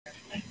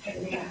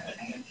All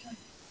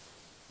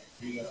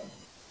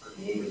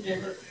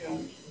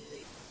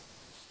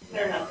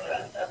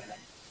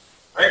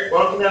right,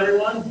 welcome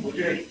everyone. We're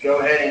going to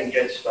go ahead and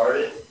get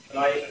started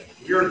tonight.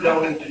 We're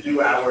going to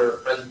do our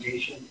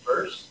presentation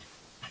first.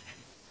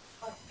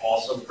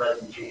 Awesome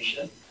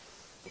presentation.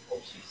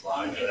 Pull some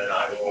slides and then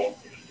I will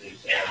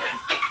introduce Erin.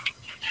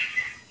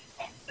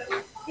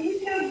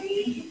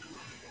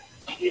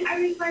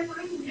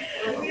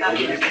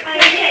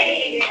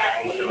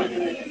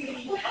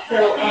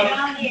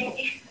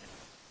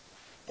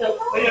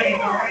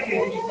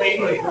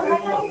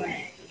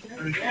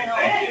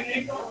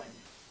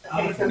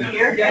 From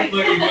here, yeah.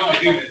 Look, you want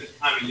to do this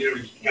time of year,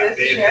 we just got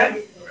days.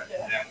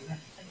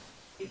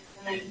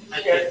 And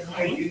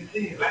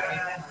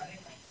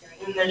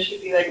there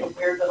should be like a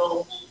weird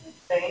little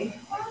thing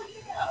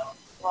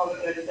while we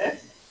go to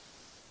this.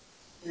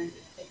 And then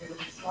just take a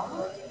little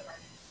slide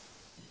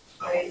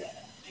right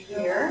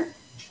here.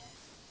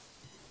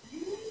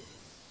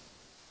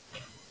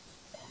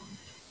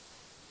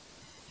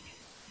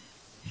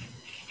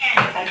 I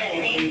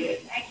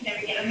can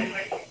never get them to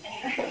work.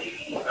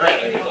 All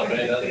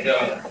right, how's it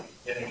going?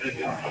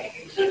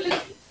 So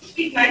just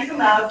speak nice and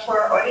loud for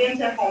our audience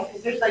at home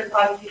because there's like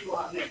 5 people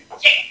on there.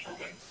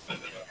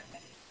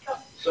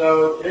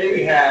 So today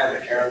we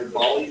have Erin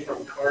Cawley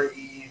from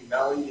Carnegie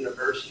Mellon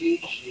University.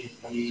 She's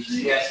the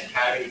CS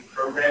Academy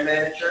Program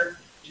Manager.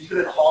 She's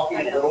going to talk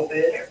a little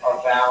bit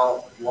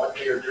about what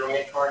they are doing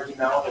at Carnegie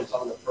Mellon and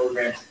some of the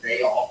programs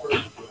they offer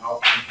to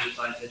help computer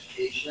science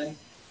education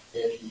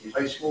at the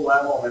high school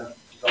level. And then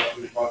she's also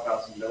going to talk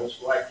about some middle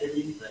school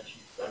activities that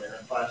she's done in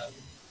her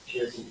classroom. She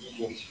has some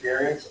teaching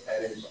experience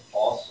and is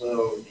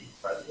also the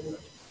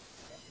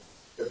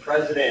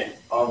president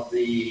of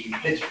the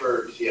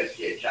Pittsburgh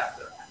CSTA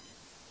chapter.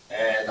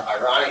 And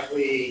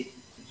ironically,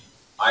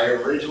 I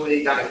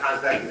originally got in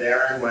contact with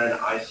Erin when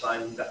I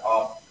signed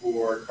up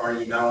for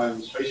Carnegie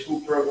Mellon's high school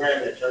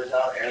program. And it turns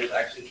out Erin's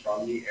actually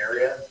from the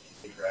area.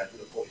 She's a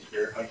graduate of Holy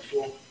Spirit High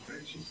School.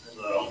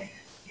 So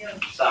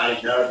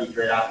decided that would be a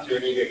great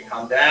opportunity to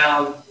come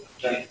down,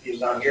 spend a few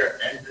down here,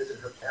 and visit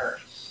her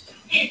parents.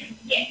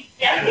 Yes,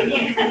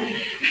 definitely. I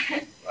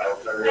will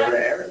turn it over to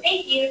Erin.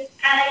 Thank you.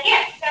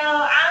 So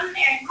I'm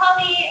Erin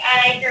Cawley.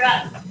 I grew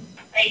up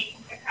right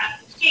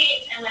across the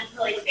street and went to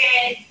Holy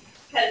Spirit,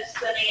 coached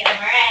swimming at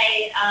MRA,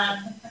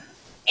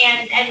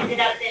 and ended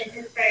up in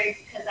Pittsburgh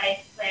because I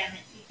swam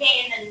at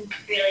Duquesne and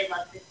really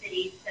loved the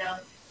city. So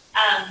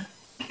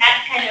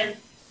that's kind of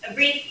a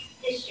brief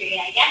history,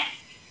 I guess.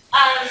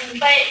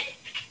 But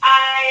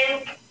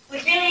I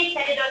was really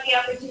excited about the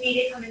opportunity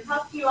to come and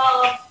talk to you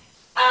all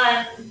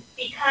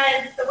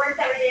because the work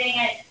that we're doing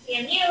at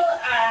CMU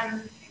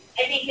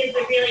I think is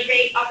a really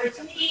great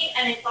opportunity,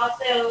 and it's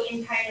also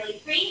entirely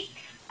free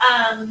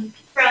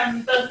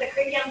from both the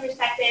curriculum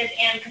perspective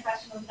and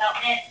professional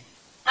development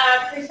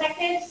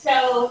perspective.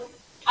 So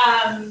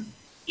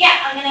yeah,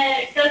 I'm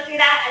going to go through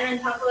that and then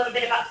talk a little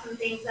bit about some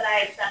things that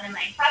I've done in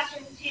my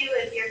classroom too,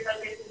 if your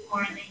focus is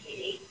more on the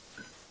K-8.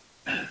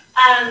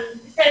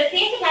 So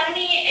CS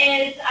Academy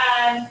is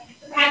a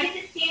project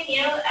at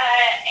CMU,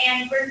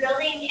 and we're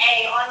building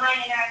an online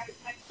interactive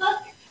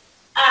textbook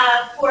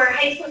for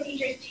high school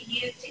teachers to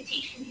use to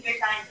teach computer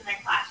science in their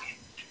classroom.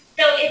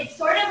 So it's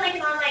sort of like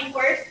an online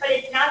course, but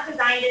it's not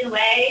designed in a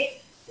way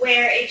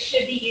where it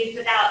should be used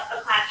without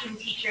a classroom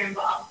teacher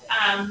involved.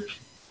 I'm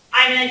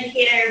an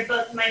educator.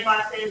 Both of my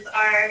bosses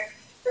are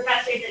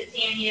professors at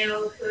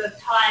CMU who have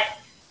taught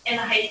in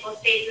the high school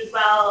space as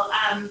well.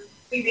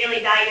 We really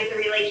value the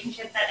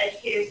relationship that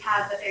educators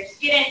have with their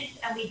students,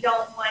 and we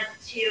don't want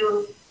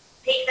to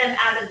take them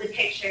out of the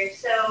picture.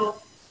 So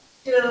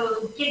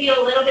to give you a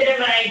little bit of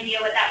an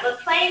idea what that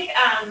looks like,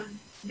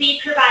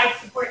 we provide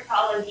support to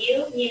all of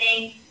you,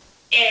 meaning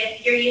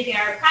if you're using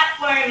our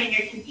platform and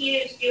you're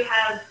confused, you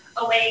have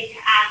a way to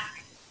ask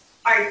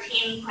our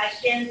team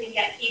questions and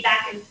get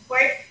feedback and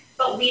support,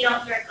 but we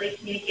don't directly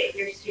communicate with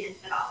your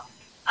students at all.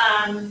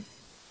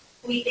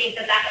 We think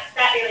that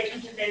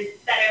relationship is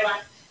better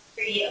left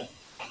for you.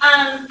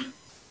 To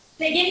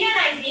give you an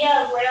idea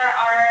of where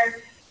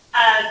our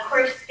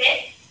course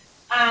fits,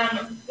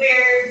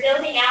 we're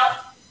building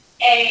out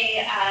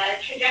a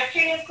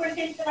trajectory of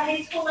courses to the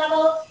high school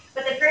level,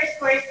 but the first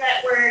course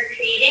that we're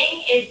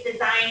creating is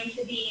designed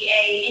to be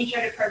an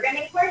intro to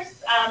programming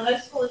course.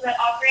 Most schools that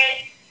offer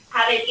it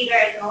have it either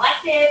as an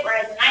elective or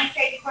as a 9th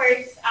grade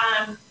course.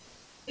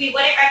 We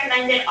wouldn't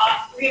recommend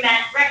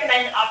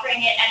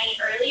offering it any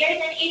earlier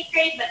than 8th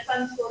grade, but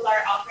some schools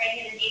are offering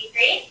it in 8th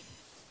grade.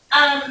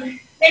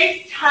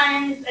 There's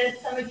tons, as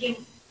some of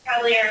you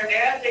probably are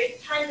aware of, there's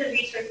tons of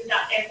resources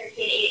out there for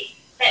K-8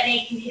 that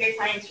make computer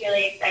science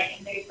really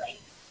exciting. There's like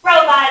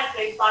robots,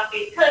 there's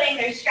block-based coding,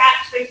 there's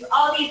Scratch, there's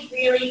all these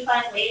really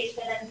fun ways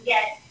for them to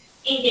get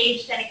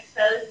engaged and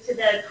exposed to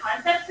the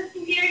concepts of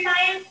computer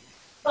science.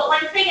 But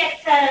once they get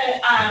to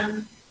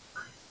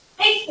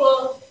high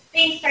school,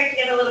 things start to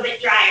get a little bit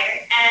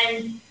drier,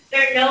 and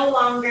they're no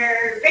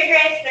longer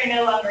rigorous, they're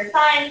no longer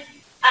fun.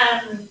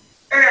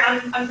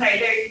 I'm sorry,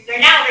 they're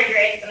now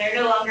rigorous and they're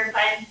no longer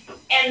fun,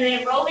 and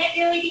the enrollment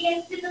really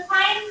begins to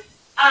decline.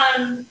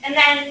 And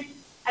then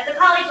at the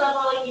college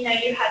level, you know,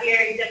 you have your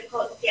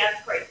difficult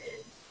CS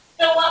courses.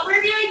 So what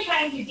we're really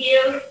trying to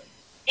do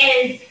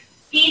is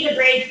be the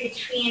bridge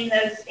between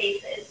those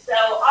spaces. So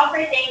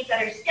offer things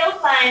that are still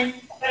fun,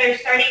 but are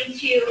starting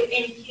to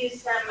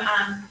infuse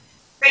some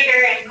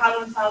rigor and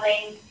problem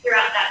solving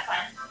throughout that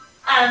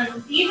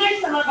fun. These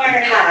are some of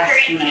our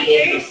current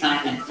teachers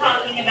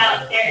talking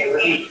about their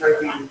experience.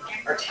 Program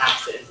or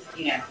taxes,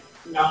 you know,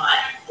 not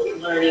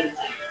learning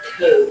to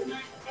code,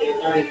 they're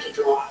learning to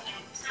draw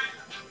things,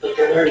 but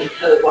they're learning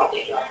code while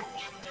they draw.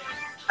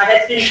 I've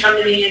had students come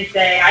to me and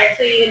say, I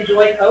actually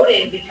enjoy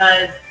coding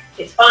because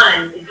it's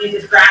fun, it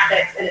uses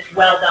graphics, and it's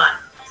well done.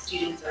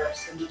 Students are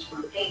so much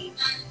more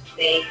engaged.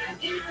 They come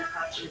in the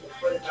classroom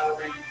before the bell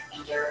rings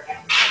and they're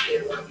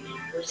actually working.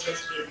 We're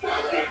supposed to be in the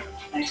hallway,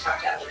 and I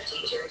talk to other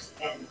teachers,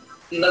 and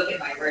we look at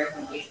my room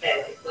and we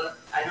say, like, look,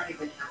 I don't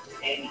even have to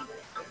say anything.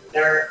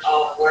 They're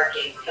all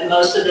working. And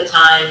most of the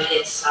time,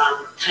 it's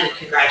kind of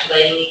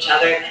congratulating each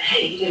other.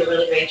 Hey, you did a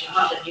really great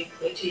job, and you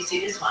wait till you see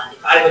this one.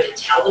 If I were to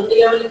tell them to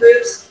go into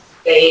groups,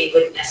 they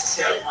wouldn't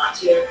necessarily want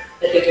to,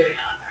 but they're doing it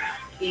on their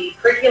own. The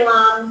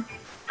curriculum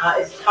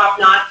is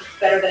top-notch. It's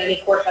better than any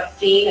course I've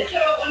seen. So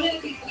one of the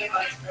things that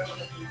I struggle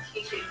with in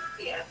teaching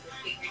CS is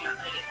figuring out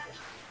how to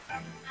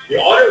get The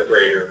auto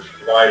grader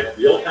provides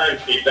real-time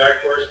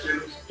feedback to our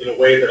students in a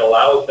way that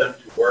allows them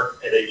to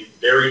work at a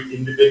very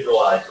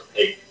individualized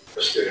pace.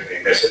 The student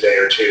may miss a day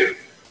or two,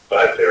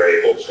 but they're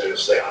able to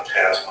stay on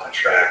task, on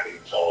track, and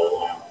follow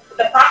along.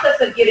 The process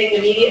of giving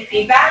immediate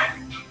feedback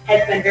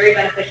has been very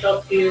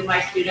beneficial to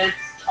my students.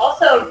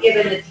 Also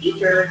given the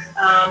teachers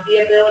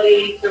the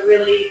ability to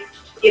really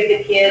give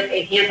the kids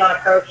a hands-on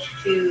approach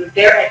to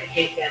their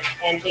education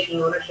and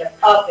taking ownership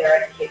of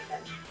their education.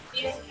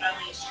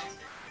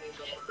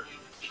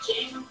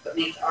 teaching, but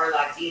makes our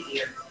lives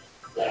easier.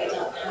 I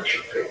don't have to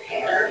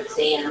prepare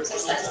exams,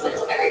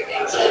 assessments,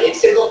 everything. So it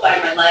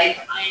simplified my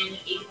life. I'm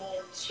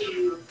able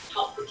to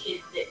help the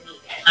kids that need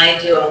it. I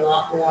do a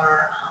lot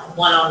more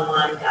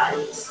one-on-one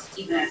guidance.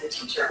 Even as a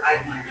teacher,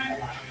 I've learned a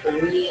lot. For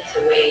me, it's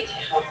a way to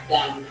help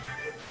them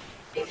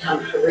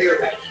become career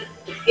ready.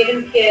 It's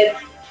giving kids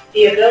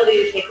the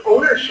ability to take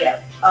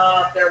ownership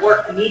of their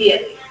work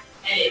immediately.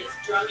 And it's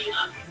drumming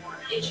up more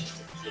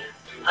interested kids.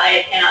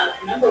 I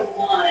have, number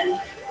one,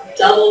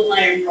 doubled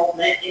my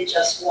enrollment in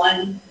just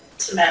one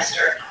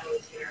semester. I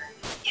was here.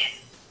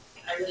 Yes.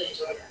 I really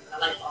enjoyed it. I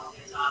like all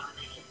things off and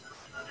the kids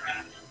on their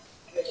own.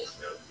 They're just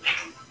really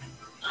nice.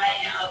 I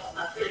have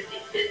a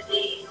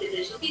 50-50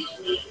 division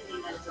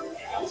between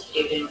a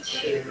student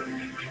who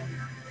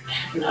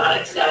have not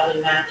excelled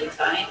in math and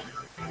science.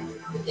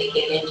 They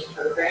get into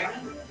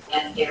programming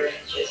and they're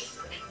just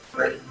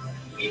great.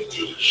 We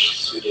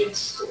teach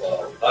students to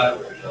learn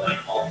biocurricular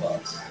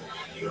concepts.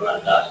 We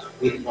run that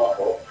with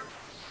model.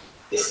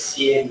 The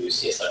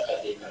CNUCS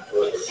academic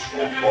approach. I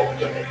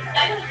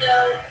don't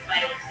know if I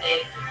would say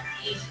it's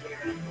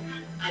easier.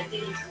 I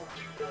think it's more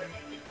important.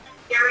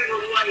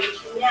 Everyone wanting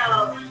to know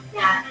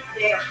that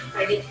they're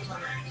ready to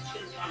learn.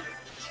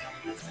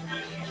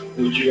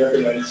 Would you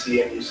recommend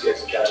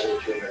CNUCS academy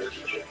to another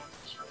teacher?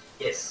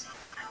 Yes,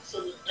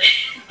 absolutely.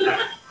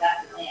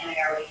 Definitely, and I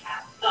already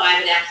have. Oh, I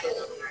would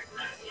absolutely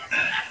recommend it. Yes.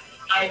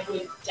 I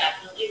would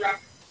definitely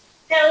recommend.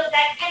 So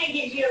that kind of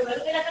gives you a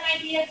little bit of an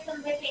idea of some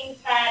of the things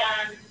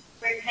that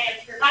we're kind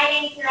of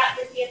providing throughout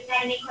the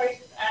CSTASNJ course.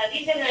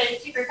 These are the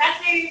two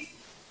professors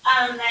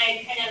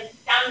that kind of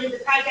founded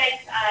the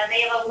project.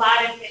 They have a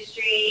lot of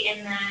history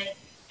in the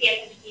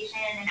CS education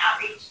and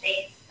outreach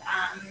space,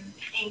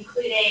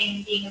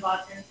 including being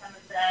involved in some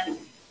of the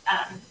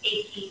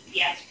AP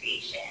CS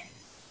creation.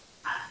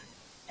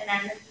 And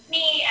then this is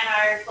me and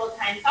our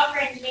full-time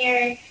software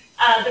engineer.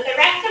 But the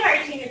rest of our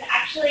team is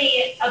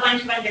actually a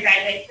bunch of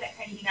undergraduates at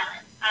Carnegie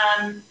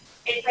Mellon.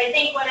 It's, I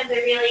think, one of the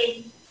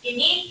really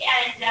unique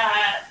and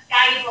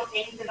valuable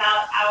things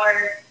about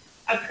our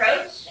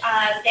approach.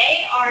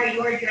 They are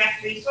your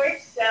direct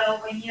resource. So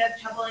when you have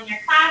trouble in your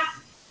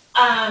class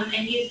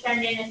and you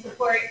send in a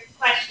support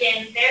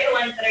question, they're the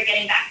ones that are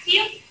getting back to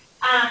you.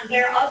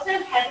 They're also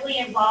heavily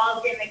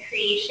involved in the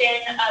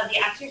creation of the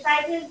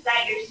exercises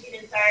that your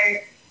students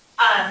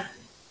are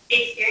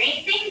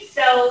experiencing.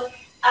 So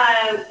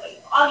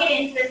I'll get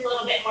into this a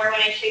little bit more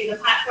when I show you the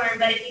platform,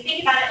 but if you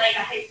think about it like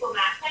a high school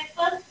math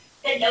textbook,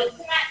 the notes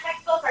in that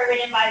textbook are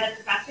written by the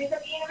professors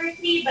at the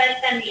university,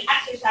 but then the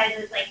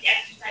exercises, like the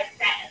exercise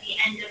set at the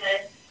end of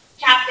a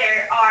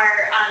chapter,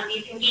 are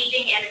these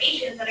engaging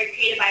animations that are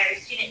created by our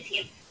student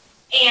team.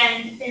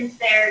 And since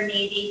they're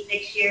maybe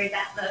 6 years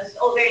at most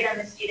older than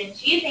the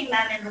students using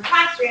them in the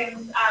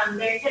classrooms,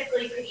 they're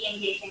typically pretty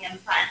engaging and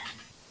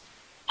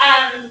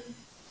fun.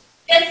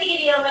 Just to give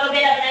you a little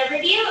bit of an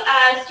overview,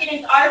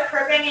 students are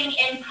programming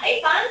in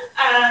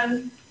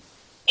Python,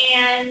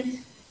 and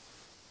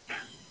how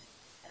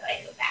do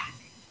I go back?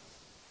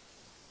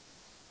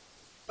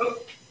 Oh,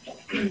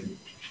 I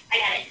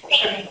got it.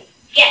 Thank you.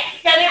 Yeah,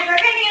 so they're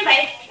programming in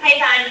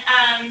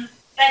Python,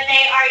 but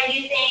they are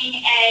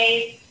using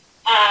a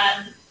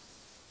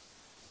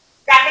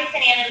graphics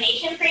and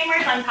animation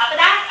framework on top of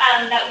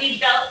that that we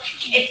built.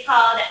 It's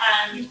called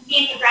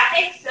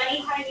infographics. So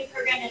anytime you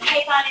program in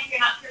Python, if you're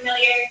not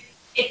familiar,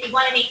 if you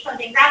want to make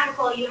something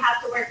graphical, you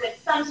have to work with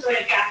some sort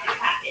of graphics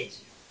package.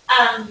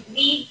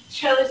 We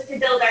chose to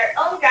build our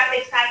own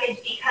graphics package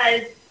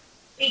because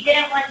we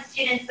didn't want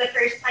students the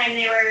first time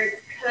they were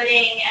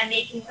coding and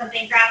making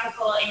something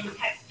graphical in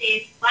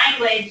text-based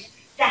language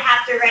to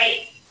have to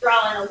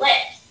draw an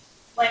ellipse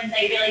when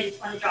they really just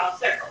want to draw a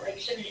circle. Like,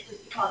 shouldn't it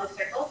just be called a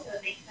circle so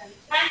it makes sense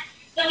to them?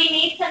 So we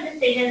made some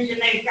decisions in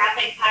the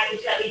graphics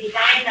package that we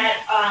designed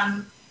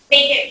that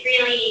make it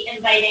really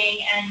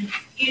inviting and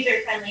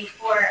user-friendly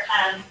for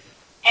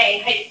a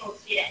high school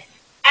student.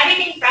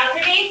 Everything's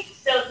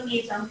browser-based, so it can be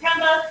used on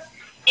Chromebooks.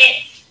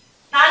 It's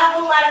not a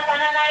whole lot of fun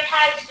on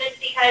iPads just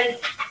because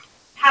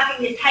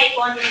having to type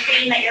on the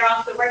screen that you're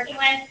also working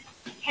with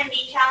can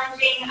be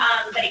challenging,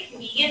 but it can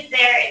be used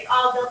there. It's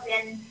all built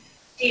in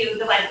to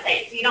the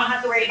website, so you don't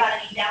have to worry about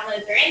any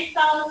downloads or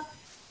installs.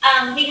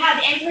 We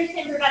have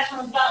in-person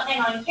professional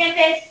development on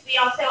campus. We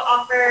also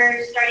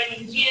offer,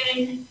 starting in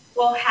June,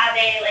 we'll have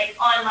a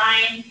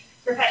online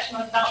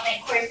professional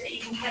development course that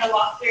you can kind of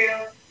walk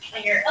through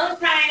on your own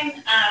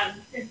time.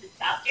 Since it's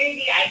South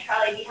Jersey, I'd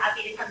probably be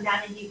happy to come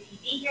down and do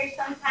PD here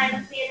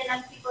sometime if we had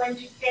enough people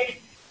interested.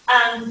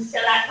 So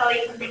that's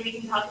always something we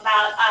can talk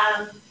about.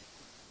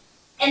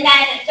 And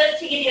then just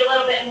to give you a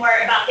little bit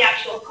more about the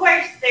actual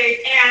course, there's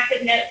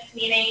interactive notes,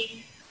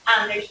 meaning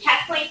there's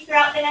checkpoints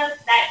throughout the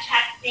notes that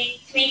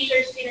to make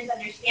sure students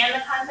understand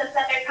the concepts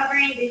that they're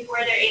covering before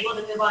they're able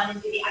to move on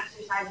and do the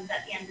exercises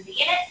at the end of the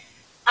unit.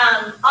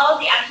 All of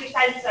the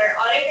exercises are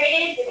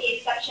auto-graded with the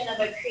exception of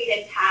a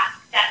creative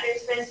task that they're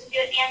supposed to do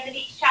at the end of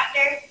each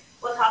chapter.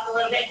 We'll talk a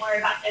little bit more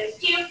about those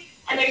too.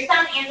 And there's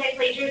some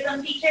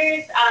anti-plagiarism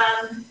features,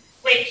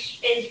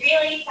 which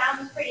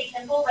sounds pretty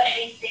simple, but it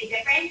makes a big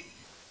difference.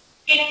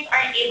 Students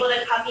aren't able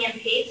to copy and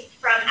paste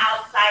from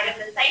outside of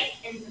the site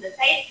into the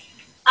site.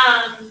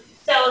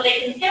 So they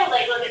can still look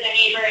at their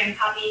neighbor and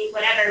copy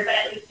whatever, but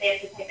at least they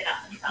have to type it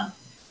out themselves.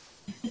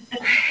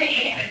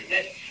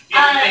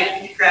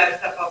 You grab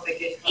stuff off the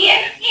kid's phone.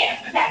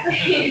 Yeah,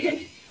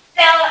 exactly.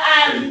 So,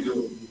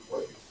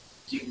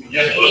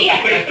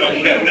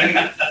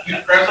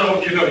 Grab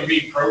someone, you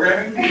mean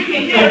programming?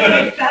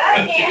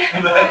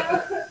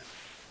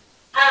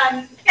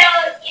 So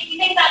if you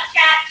think about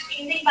Scratch, you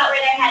can think about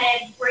where they're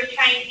headed. We're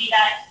trying to be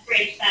that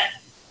bridge that's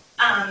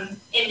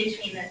in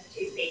between those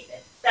two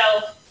spaces. So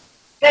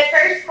the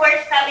first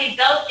course that we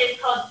built is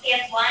called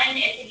CS1.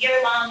 It's a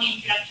year-long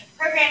introduction to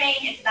programming.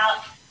 It's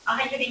about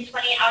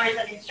 120 hours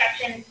of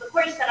instruction. It's the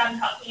course that I'm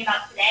talking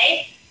about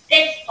today.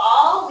 This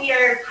fall, we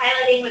are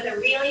piloting with a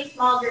really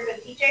small group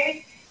of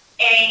teachers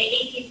a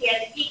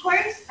ATCSP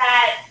course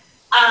that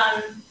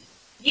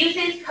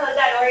uses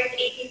Code.org's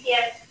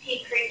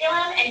ATCSP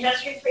curriculum and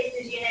just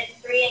replaces Unit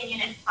 3 and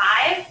Unit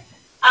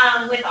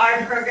 5 with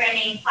our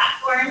programming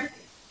platform.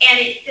 And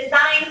it's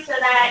designed so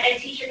that a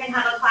teacher can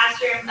have a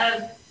classroom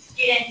of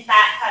students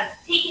that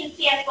have taken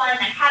CS1,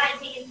 that haven't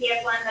taken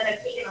CS1, that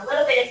have taken a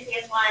little bit of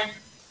CS1,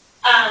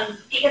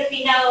 because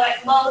we know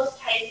at most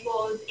high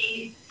schools,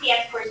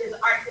 CS courses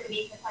aren't going to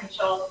be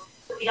sequential,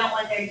 so we don't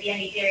want there to be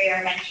any very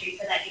elementary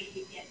for that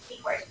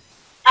ATCSP course.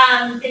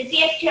 The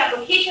CS2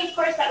 applications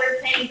course that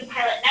we're planning to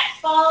pilot next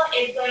fall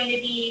is going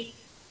to be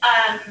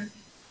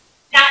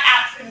not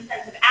apps in the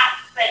sense of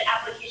apps, but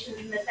applications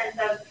in the sense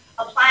of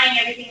applying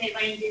everything they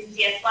learned in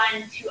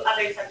CS1 to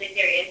other subject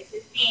areas, so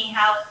seeing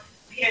how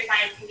computer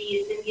science can be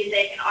used in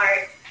music and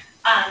art,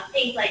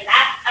 things like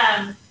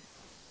that.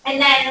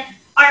 And then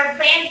our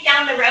plans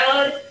down the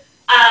road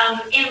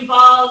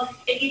involve,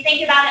 if you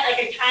think about it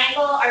like a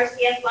triangle, our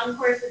CS1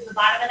 course is the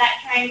bottom of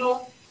that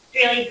triangle.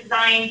 It's really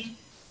designed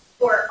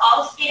for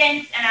all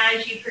students, and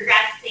as you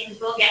progress, things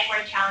will get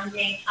more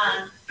challenging.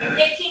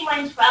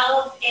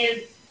 15112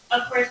 is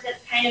a course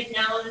that's kind of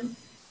known.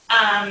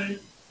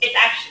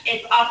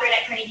 It's offered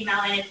at Carnegie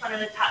Mellon. It's one of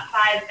the top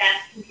 5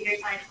 best computer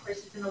science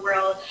courses in the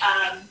world.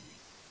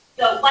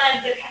 So one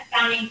of the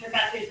founding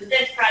professors of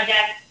this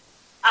project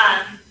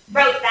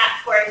wrote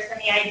that course, and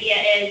the idea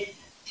is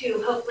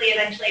to hopefully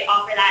eventually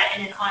offer that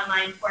in an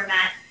online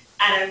format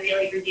at a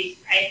really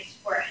reduced price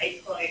for high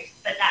schoolers.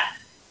 But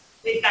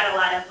we've got a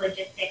lot of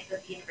logistics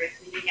with the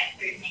university to get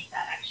through to make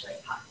that actually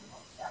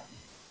possible. So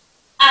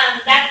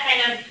that's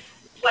kind of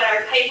what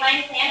our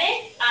pipeline plan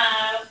is.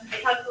 I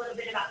talked a little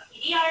bit about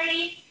PD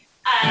already.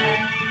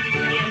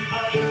 Videos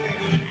always start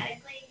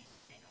automatically.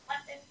 I don't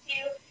want this to.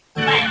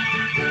 But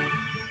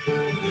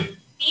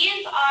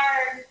these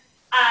are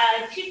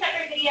 2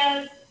 separate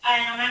videos,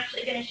 and I'm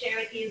actually going to share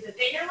with you the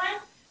bigger one.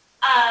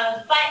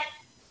 But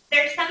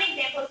there's some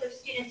examples of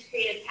students'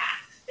 creative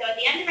tasks. So at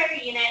the end of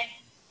every unit,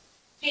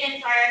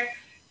 students are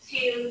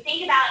to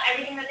think about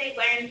everything that they've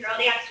learned through all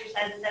the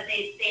exercises that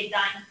they've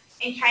done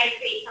and try to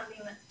create something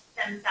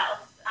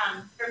themselves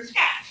from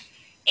scratch.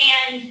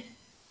 And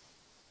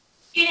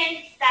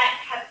students that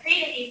have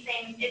created these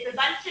things, it's a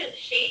bunch of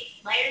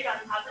shapes layered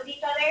on top of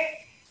each other,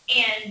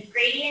 and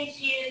gradient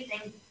hues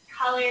and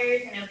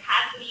colors and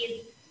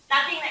opacities.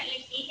 Nothing that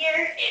you see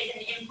here is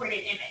an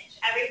imported image.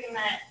 Everything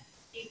that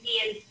you see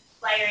is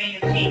layering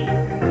of shapes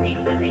and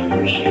things that they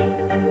created.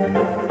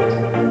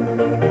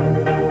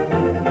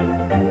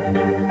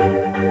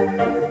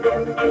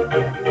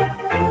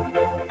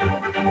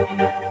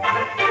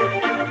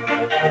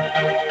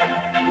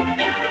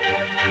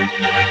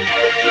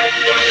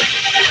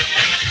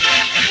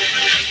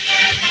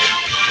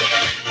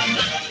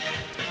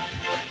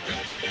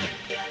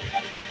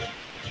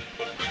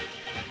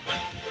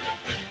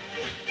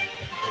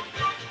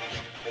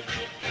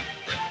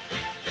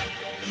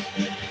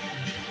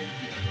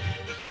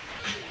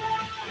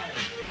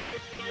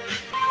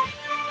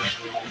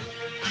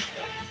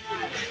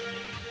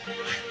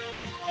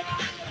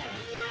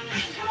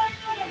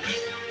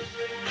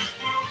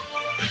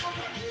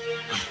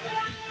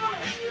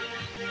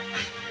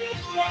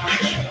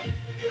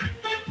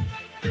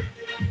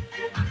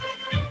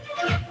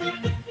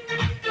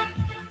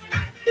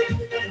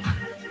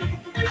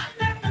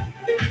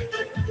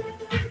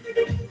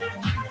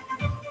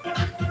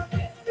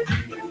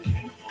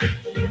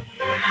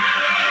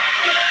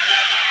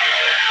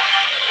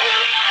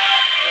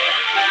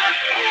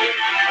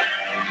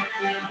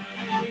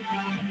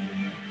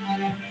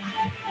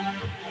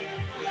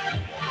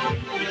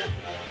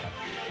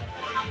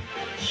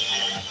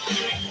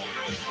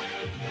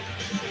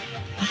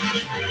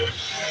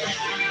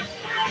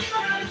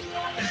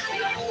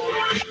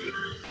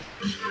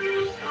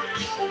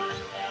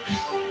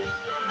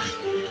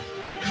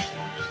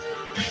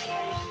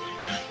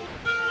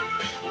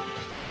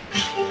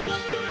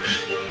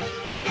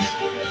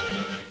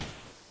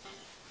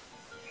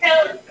 So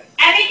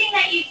everything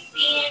that you've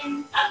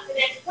seen up to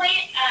this point,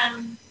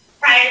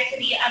 prior to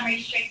the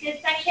unrestricted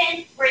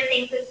section, were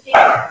things that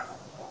students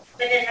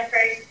within the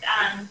first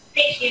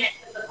 6 units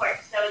of the course.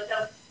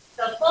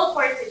 So full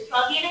course is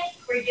 12 units.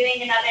 We're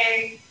doing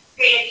another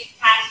creative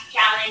task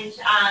challenge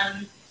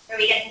where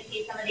we get to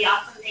see some of the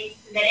awesome things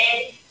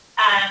submitted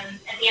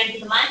at the end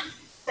of the month.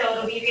 So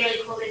it'll be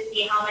really cool to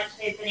see how much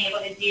they've been able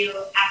to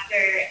do after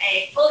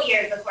a full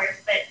year of the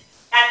course. But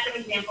that's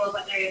an example of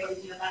what they're able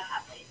to do about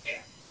halfway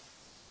through.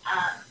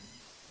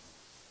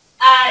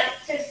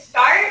 To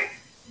start,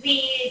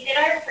 we did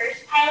our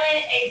first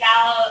pilot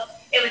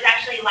it was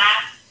actually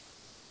last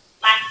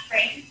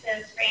spring,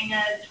 so spring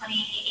of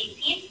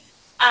 2018.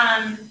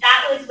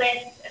 That was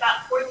with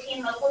about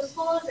 14 local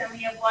schools, and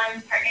we have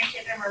one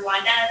partnership in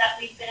Rwanda that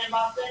we've been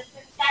involved with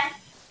since then.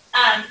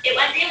 It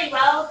went really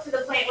well to the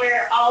point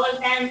where all of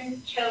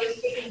them chose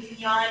to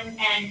continue on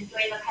and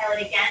join the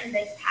pilot again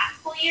this past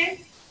school year.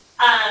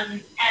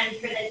 And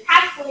for this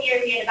past school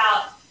year, we had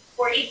about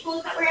 40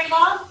 schools that were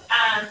involved.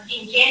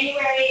 In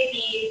January,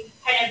 we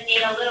kind of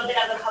made a little bit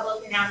of a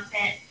public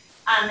announcement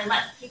and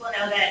let people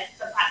know that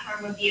the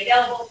platform would be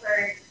available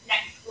for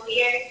next school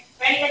year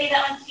for anybody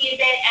that wants to use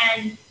it.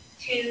 And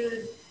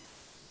to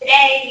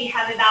today, we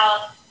have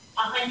about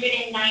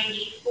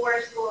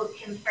 194 schools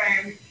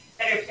confirmed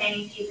that are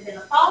planning to use it in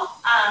the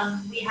fall.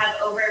 We have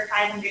over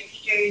 500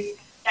 teachers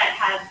that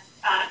have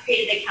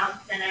created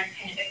accounts and are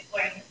kind of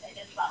exploring the site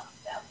as well.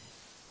 So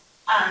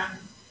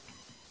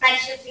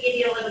that's just to give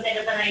you a little bit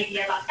of an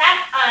idea about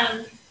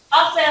that.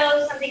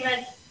 Also, something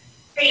that's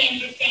pretty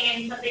interesting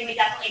and something we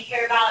definitely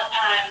care about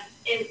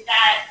is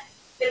that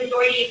the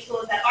majority of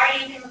schools that are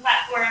using the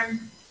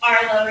platform are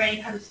lower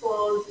income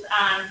schools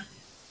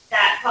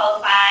that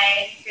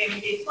qualify for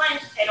reduced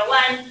lunch, Title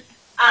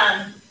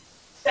I.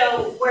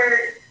 So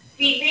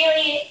we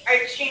really are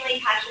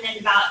extremely passionate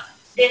about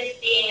this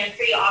being a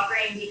free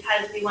offering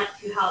because we want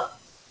to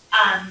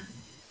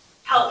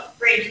help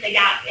bridge the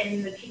gap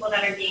in the people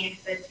that are being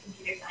exposed to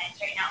computer science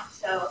right now.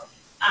 So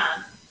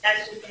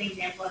that's just an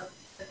example of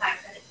the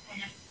fact that it's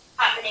kind of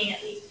happening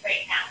at least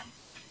right now.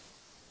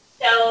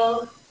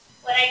 So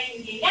what I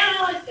can do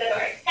now is go to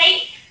our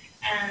site.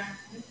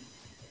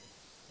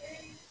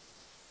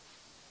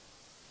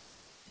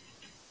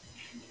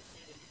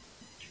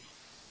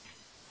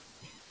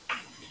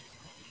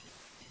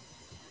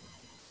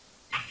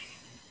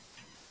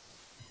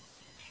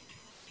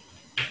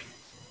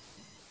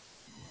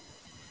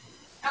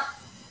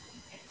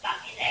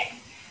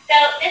 So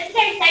this is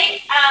our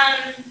site.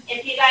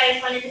 If you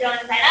guys wanted to go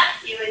and sign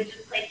up, you would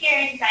just click here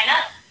and sign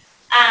up.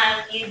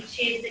 You'd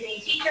choose the new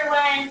teacher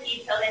one,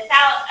 you'd fill this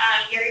out.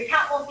 Your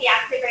account won't be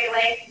active right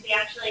away because we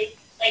actually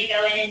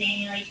go in and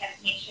manually check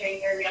to make sure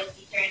you're a real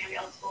teacher in a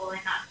real school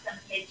and not some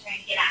kid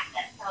trying to get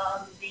access to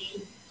all of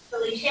the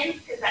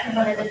solutions, because that's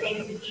one of the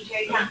things the teacher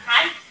account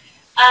has.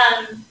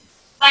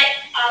 But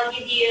I'll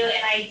give you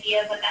an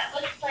idea of what that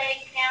looks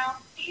like now.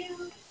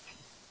 You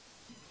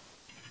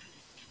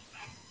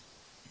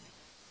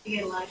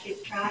get a lot of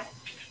kids try?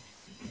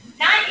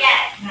 Not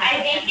yet.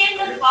 I think in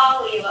the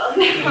fall we will.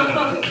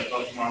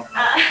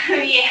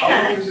 Yeah. How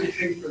long does it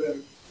take for them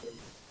to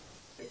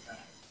get that?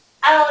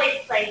 Oh,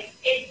 it's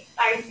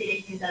our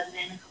student who does it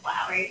in a couple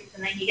hours,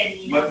 and then you get an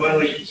email. My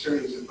only concern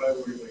is if I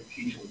were to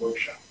teach a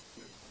workshop,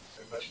 if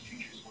a bunch of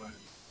teachers went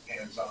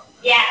hands-on.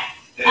 Yeah.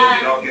 Then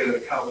they'd all get an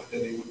account,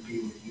 then they wouldn't be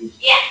able to use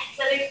it. Yeah,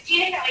 so there's two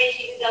different ways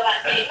you can go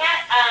about doing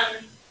that.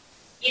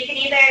 You can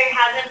either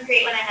have them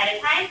create one ahead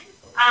of time,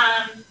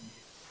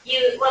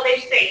 Well,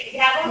 there's three. You can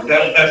have one.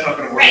 That's not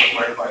gonna work Right.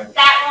 with my client.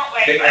 That won't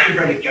work. I can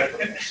barely get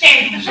them.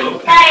 Sure.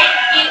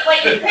 But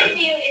what you could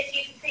do is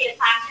you can create a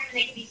classroom, and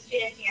they could be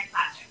students in your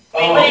classroom.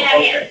 They wouldn't have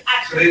okay. So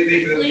actually they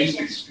could at least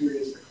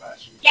experience the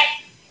classroom. Yep.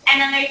 And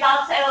then there's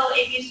also,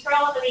 if you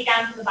scroll all the way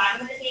down to the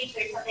bottom of the page,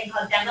 there's something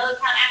called demo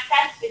account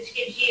access, which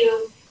gives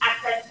you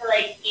access to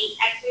like 8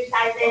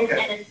 exercises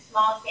and a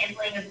small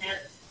sampling of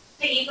notes.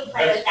 So you can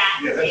play with that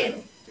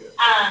too.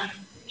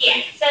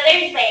 Yeah, so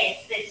there's ways.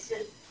 It's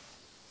just,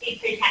 it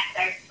protects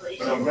our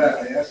solution. But I'm glad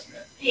I asked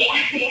that.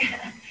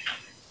 Yeah.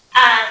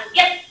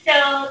 Yep,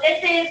 so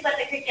this is what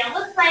the curriculum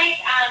looks like.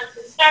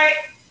 To start,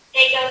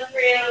 they go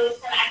through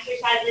some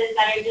exercises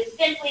that are just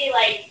simply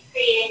like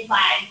creating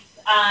flags,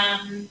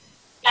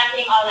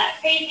 nothing all that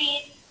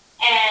crazy.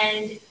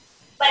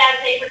 But as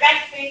they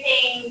progress through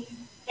things,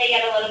 they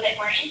get a little bit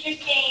more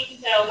interesting.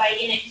 So by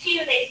Unit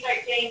 2, they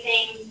start doing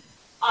things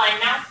on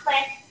mouse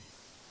click.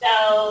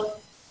 So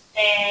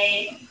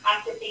they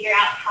have to figure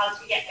out how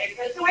to get their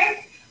code to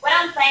work. What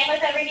I'm playing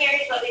with over here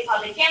is what we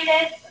call the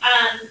canvas.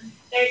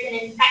 There's an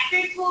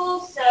inspector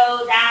tool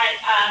so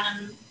that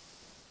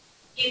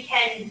you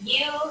can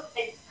view,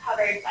 it's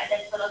covered by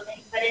this little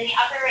thing, but in the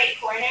upper right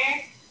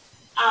corner,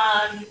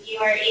 you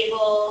are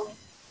able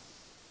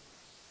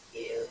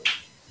to,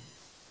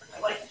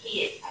 what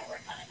key is, I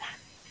work on it now.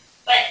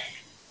 But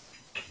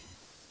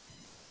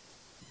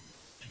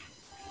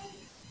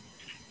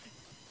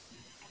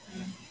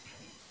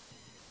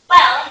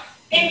well,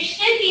 there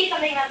should be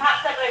something that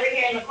pops up over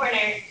here in the corner,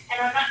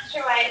 and I'm not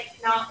sure why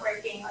it's not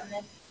working on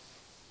this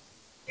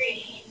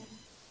screen.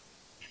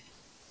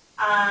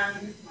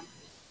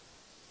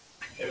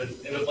 It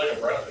was like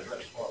a browser,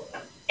 very small.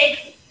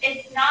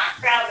 It's not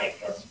browser,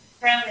 because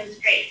Chrome is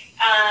great.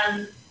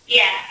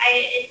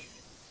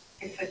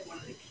 It's like one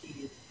of the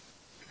keys.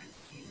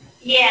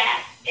 Yeah,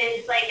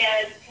 it's like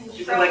a control.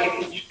 Is it like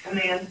a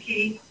command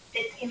key?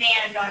 It's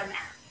command on a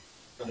Mac.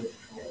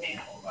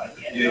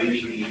 Yeah,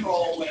 usually.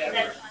 Control, whatever.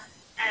 That's not,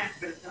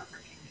 But it's not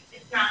working.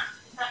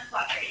 it's not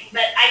cooperating,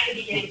 but I could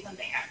be doing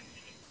something wrong.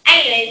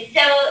 Anyway,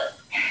 so,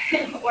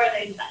 or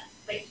there's that,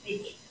 which we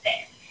need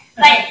there.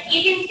 But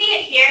you can see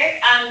it here,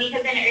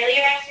 because in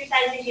earlier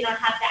exercises, you don't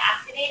have to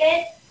activate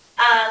it.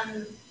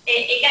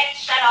 It gets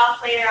shut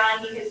off later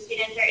on because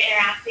students are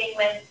interacting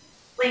with,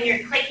 when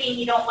you're clicking,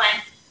 you don't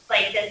want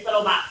like this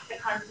little box to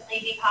constantly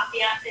be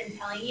popping up and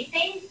telling you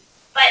things.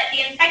 But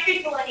the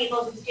inspector tool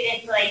enables the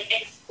student to like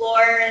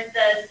explore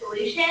the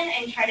solution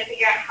and try to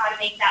figure out how to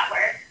make that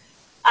work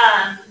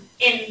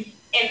in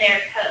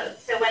their code.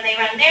 So when they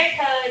run their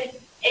code,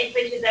 it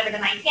switches over to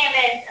my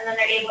canvas, and then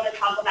they're able to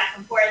toggle back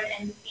and forth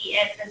and see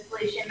if the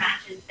solution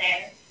matches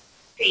their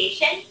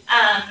creation.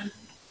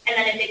 And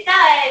then if it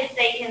does,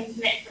 they can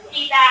submit some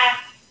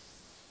feedback,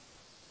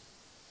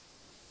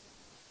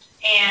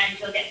 and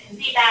you'll get some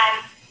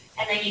feedback,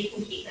 and then you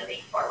can keep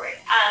moving forward.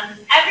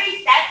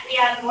 Every step, we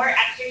have more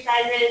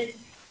exercises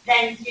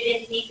than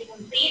students need to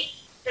complete.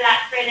 So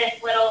that's where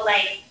this little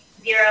like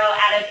 0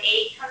 out of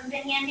 8 comes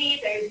in handy.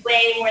 There's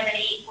way more than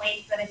 8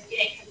 points that a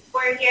student can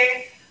score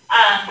here.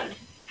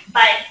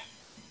 But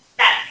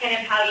that's kind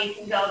of how you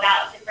can go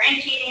about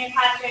differentiating a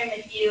classroom.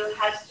 If you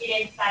have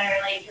students that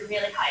are like the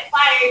really high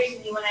flyers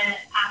and you want to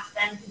ask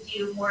them to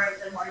do more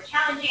of the more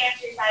challenging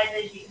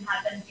exercises, you can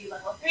have them do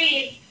level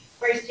 3s.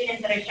 For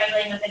students that are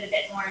struggling with it a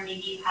bit more,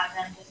 maybe you have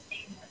them just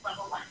taking with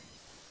level 1.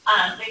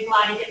 There's a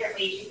lot of different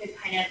ways you could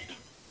kind of,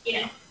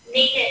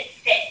 make it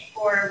fit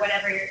for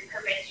whatever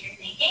purpose you're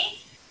thinking.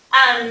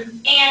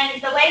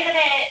 And the way that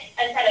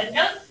a set of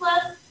notes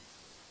looks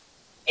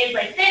is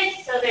like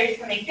this. So there's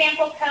some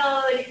example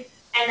code,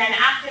 and then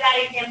after that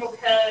example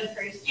code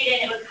for a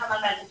student, it would come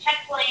up as a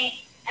checkpoint,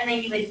 and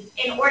then you would,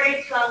 in order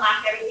to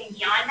unlock everything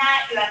beyond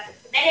that, you have to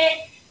submit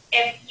it.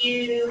 If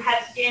you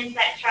have students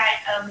that try,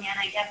 oh man,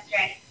 I guessed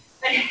right.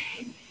 But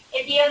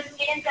if you have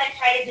students that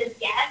try to just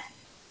guess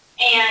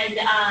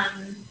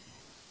and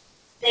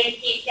they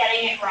keep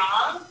getting it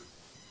wrong,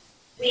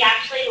 we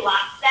actually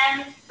lock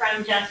them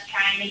from just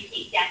trying to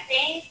keep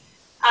guessing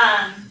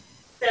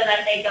so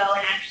that they go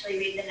and actually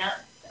read the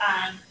notes.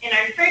 In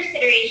our first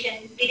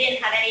iteration, we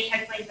didn't have any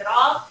checkpoints at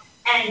all,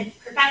 and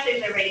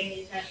professors are writing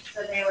these notes,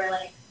 so they were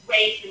like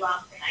way too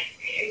long for ninth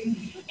graders,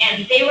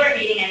 and they weren't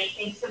reading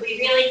anything. So we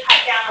really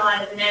cut down a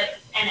lot of the notes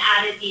and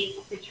added these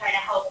to try to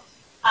help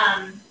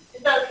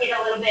facilitate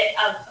a little bit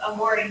of a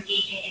more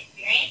engaging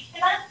experience for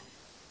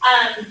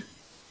them.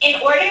 In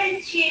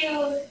order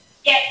to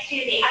get to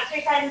the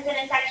exercises in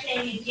a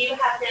section, you do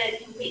have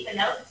to complete the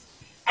notes.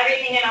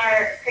 Everything in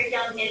our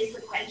curriculum is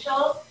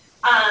sequential.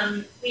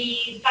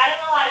 We've gotten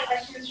a lot of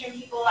questions from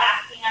people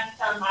asking us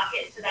to unlock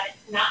it so that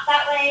it's not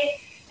that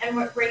way. And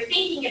we're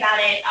thinking about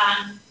it.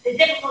 The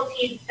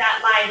difficulty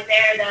that lies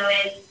there, though,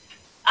 is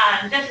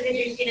just because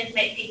your students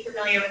might be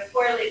familiar with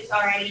for loops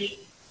already,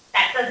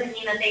 that doesn't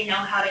mean that they know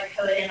how to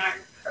code in our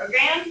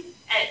program.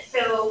 And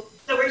so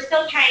we're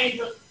still trying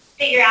to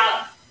figure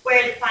out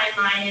where the fine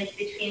line is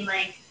between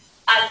like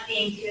us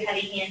being too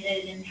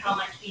heavy-handed and how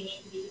much we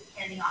need to be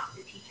handing off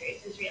to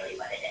teachers is really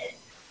what it is.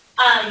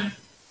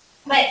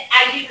 But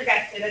as you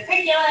progress through the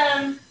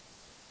curriculum,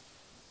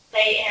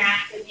 they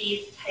interact with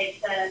these types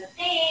of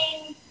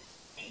things.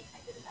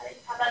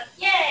 How about,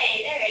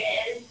 yay, there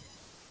it is.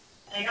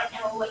 I don't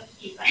know what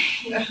keys I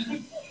use.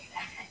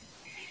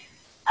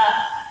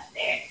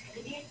 There,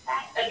 did you use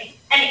that? Okay,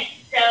 anyway,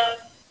 so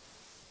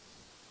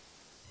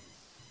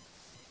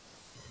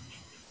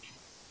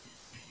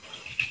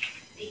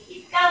we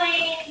keep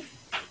going.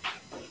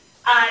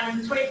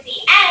 Towards the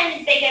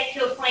end, they get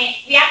to a point,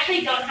 we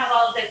actually don't have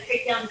all of the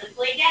curriculum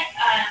deployed yet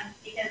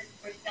because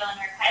we're still in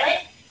our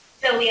pilot.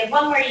 So we have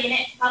one more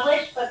unit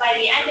published, but by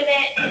the end of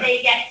it,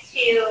 they get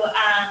to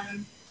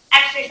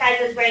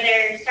exercises where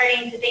they're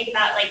starting to think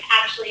about like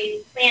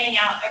actually planning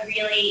out a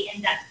really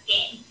in-depth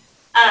game.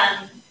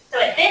 So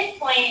at this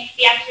point,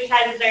 the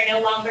exercises are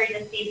no longer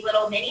just these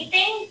little mini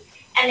things,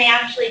 and they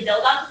actually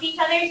build off of each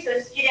other. So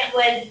a student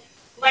would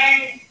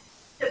learn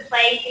to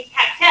play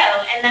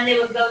tic-tac-toe, and then they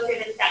would go through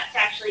the steps to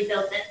actually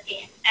build this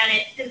game. And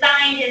it's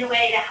designed in a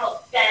way to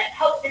help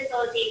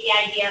facilitate the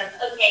idea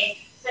of, okay,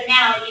 so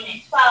now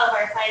Unit 12,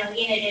 our final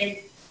unit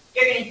is,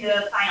 you're going to do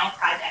a final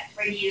project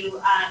where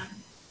you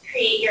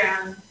create your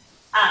own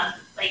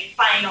like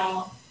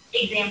final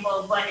example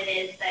of what it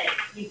is that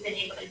you've been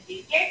able to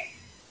do here.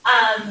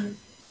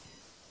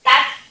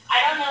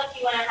 I don't know if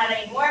you want to have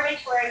any more of a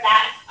tour of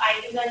that. I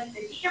can go into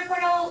the teacher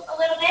portal a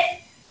little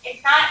bit.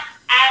 It's not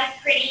as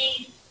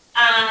pretty.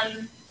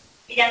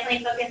 We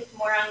definitely focus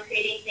more on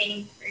creating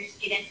things for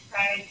students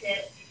prior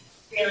to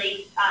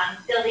really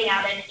building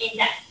out an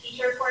in-depth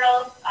teacher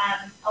portal.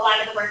 A lot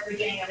of the work we're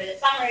doing over the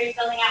summer is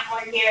building out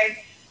more here.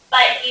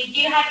 But you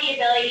do have the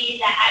ability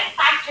to add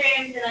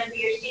classrooms, and then for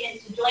your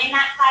students to join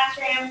that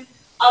classroom,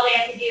 all they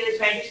have to do is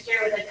register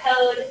with a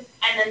code,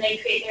 and then they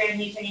create their own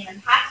username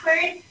and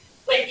password.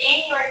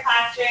 Within your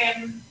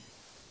classroom,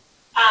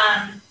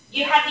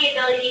 you have the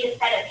ability to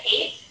set a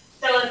pace.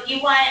 So if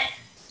you want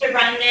to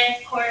run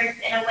this course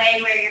in a way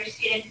where your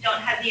students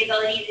don't have the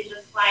ability to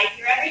just slide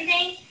through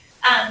everything,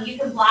 you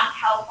can block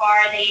how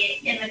far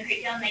in the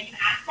curriculum they can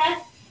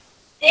access.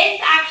 This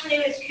actually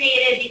was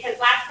created because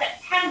last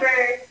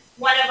September,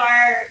 one of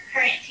our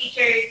current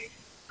teachers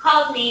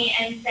called me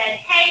and said,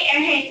 hey,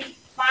 Erin,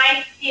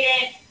 my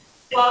student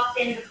walked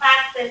into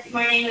class this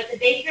morning with a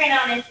big grin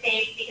on his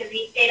face because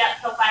he stayed up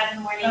till 5 in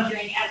the morning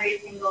doing every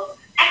single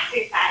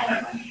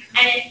exercise.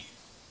 And it's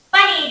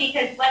funny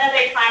because what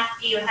other class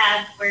do you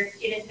have where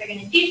students are going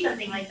to do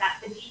something like that?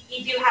 But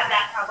you do have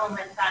that problem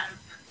with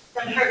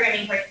some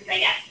programming courses, I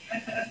guess.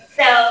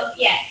 So,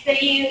 yeah, so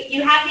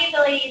you have the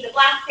ability to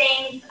block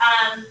things.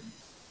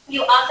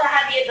 You also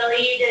have the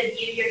ability to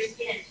view your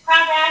students'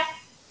 progress.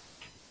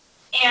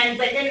 And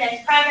within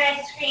this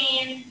progress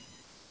screen,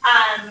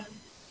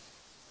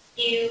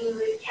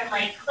 you can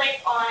like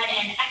click on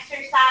an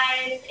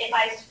exercise. If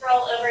I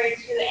scroll over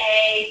to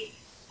a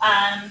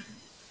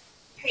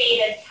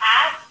creative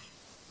task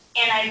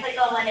and I click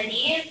on one of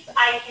these,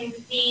 I can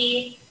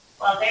see,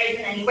 well, there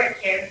isn't any work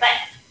here, but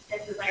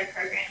this is our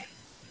program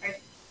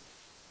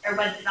or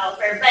web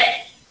developer.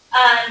 But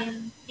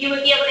you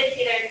would be able to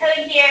see their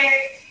code here,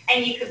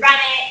 and you could run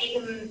it.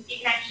 You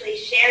can actually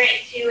share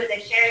it too with a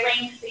share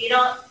link. So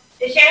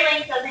the share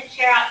link doesn't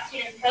share out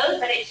students'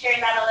 code, but it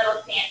shares out a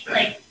little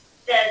like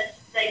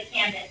the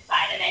Canvas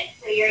side of it.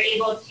 So you're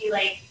able to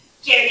like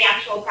share the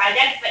actual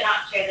project, but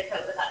not share the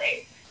code with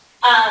others.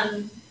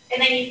 And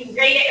then you can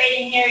grade it right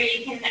in here.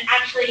 You can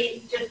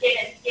actually just give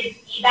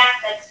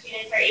feedback that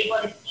students are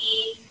able to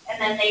see, and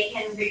then they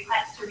can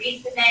request to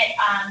resubmit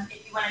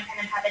if you want to kind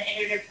of have an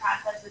iterative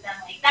process with them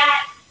like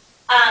that.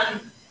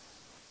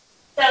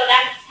 So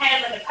that's kind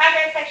of what the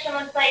progress section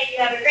looks like. You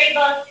have a grade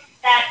book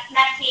that's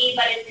messy,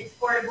 but it's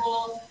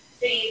exportable,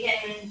 so you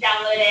can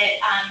download it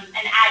and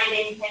add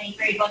it into any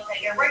grade book that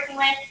you're working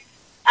with.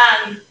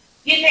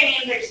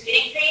 Usernames are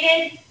student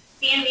created.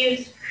 CMU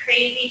is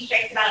crazy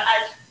strict about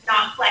us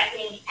not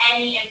collecting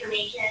any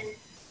information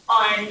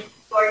on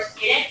your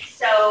students,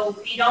 so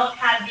we don't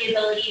have the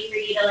ability for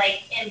you to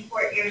like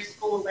import your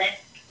school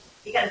list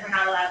because we're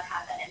not allowed to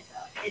have that info.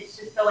 It's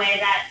just the way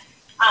that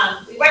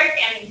we work,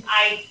 and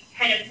I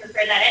kind of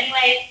prefer that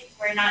anyway.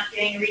 We're not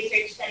doing a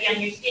research study on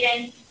your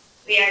students.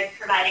 We are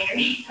providing a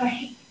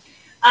resource.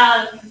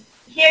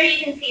 Here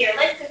you can see your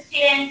list of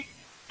students.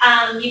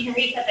 You can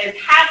reset their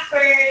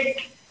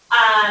password.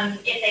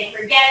 If they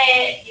forget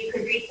it, you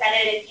could reset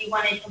it if you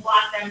wanted to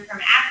block them from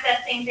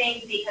accessing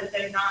things because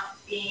they're not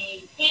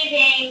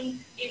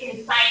behaving. You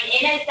can sign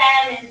in as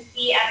them and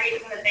see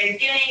everything that they're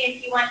doing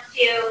if you want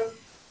to.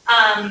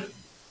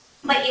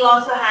 But you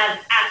also have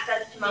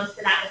access to most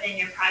of that within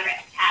your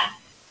progress tab.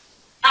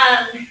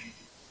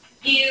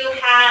 You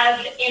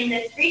have in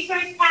this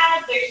resource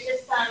tab, there's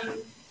just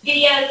some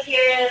videos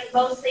here,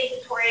 mostly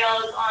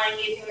tutorials on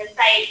using the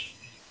site,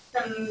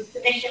 some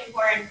submission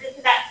forms. This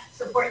is that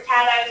support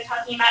tab I was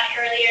talking about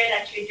earlier.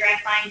 That's your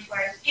direct line to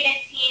our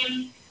student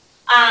team.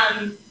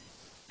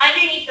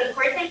 Underneath the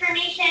course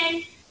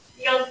information,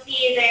 you'll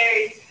see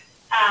there's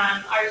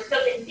our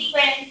scope and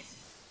sequence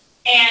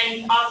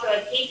and also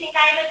a pacing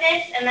guide with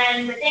this. And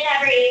then within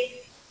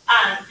every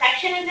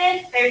section of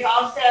this, there's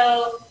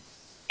also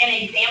an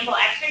example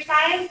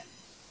exercise.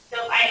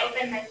 So if I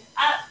open this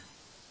up,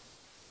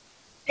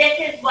 this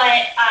is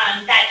what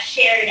that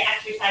shared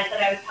exercise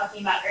that I was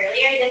talking about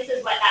earlier, this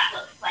is what that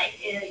looks like.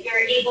 You're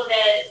able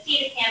to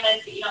see the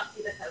canvas, but you don't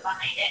see the code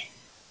behind it.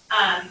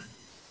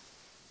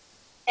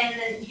 And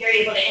then you're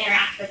able to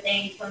interact with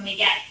things when we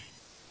get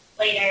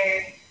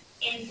later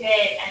into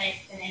it, and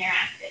it's an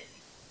interactive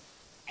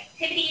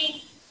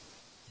activity.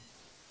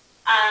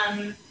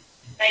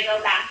 If I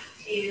go back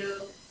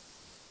to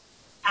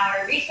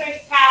our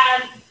resource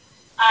tab,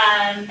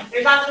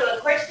 there's also a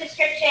course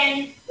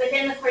description.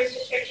 Within the course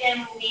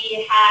description,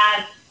 we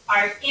have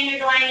our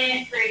standard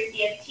alignment for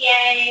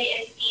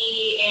CSTA, ISD,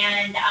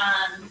 and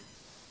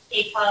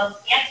K-12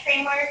 CS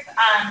framework.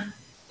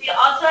 We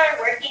also are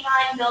working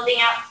on building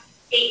out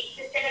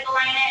state-specific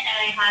alignment, and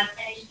I have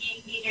finished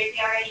these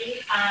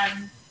already.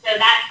 So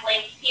that's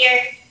linked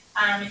here.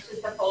 It's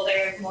just a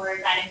folder of more of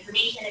that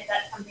information if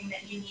that's something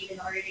that you need in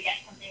order to get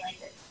something like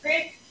this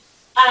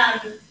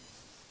approved.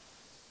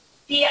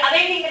 The other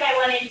thing that I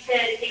wanted to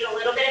take a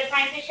little bit of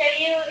time to show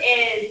you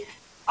is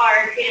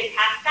our creative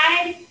task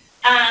guide.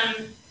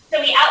 So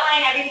we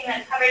outline everything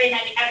that's covered in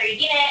every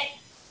unit.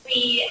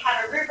 We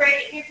have a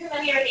rubric. If you're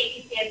familiar with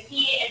ATCST,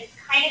 it's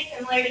kind of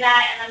similar to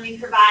that, and then we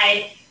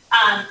provide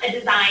a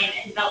design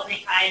and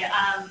development guide.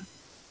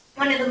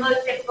 One of the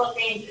most difficult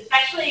things,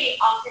 especially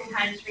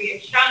oftentimes for your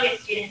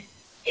strongest students,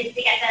 is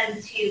to get them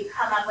to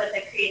come up with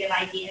a creative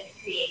idea to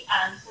create.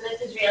 So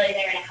this is really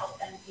there to help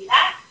them do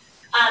that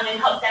and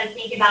help them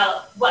think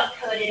about what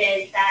code it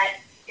is that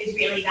is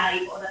really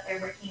valuable that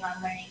they're working on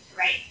learning to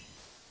write.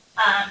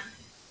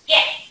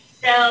 Yeah,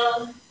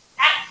 so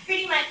that's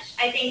pretty much,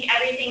 I think,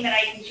 everything that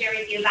I can share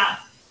with you about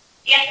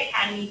CS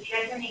Academy. Do you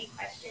guys have any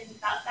questions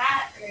about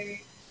that?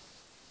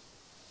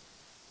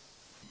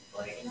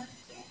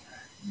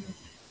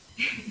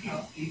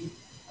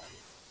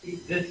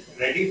 Is this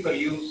ready for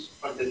use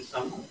for this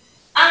summer?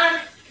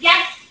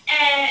 Yes,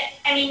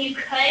 I mean, you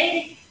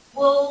could.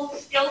 We'll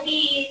still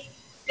be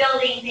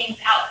building things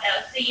out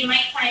though. So you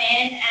might come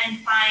in and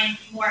find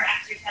more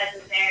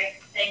exercises there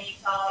than you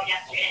saw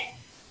yesterday.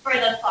 For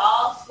the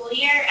fall school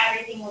year,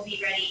 everything will be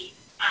ready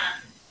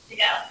to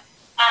go.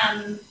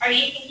 Are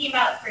you thinking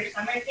about for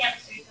summer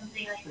camps or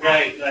something like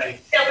that? Right.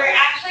 So we're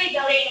actually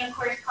building a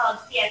course called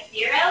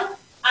CS0.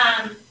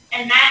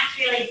 And that's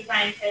really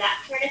designed for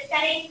that sort of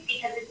setting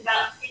because it's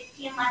about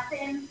 16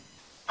 lessons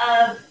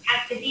of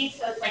activities,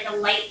 so it's like a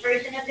light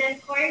version of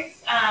this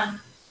course.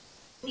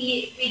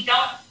 We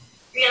don't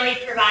really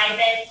provide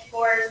this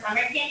for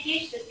summer camp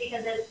use just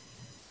because it's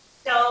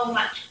so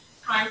much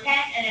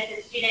content, and if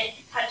a student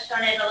touched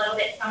on it a little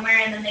bit somewhere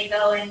and then they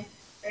go and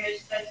they're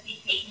supposed to be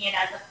taking it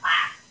as a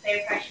class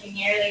their freshman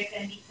year, there's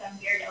going to be some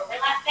weird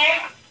overlap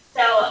there.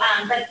 So,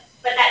 but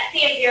that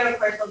CS0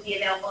 course will be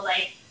available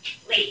like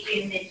late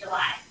June,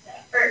 mid-July,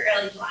 or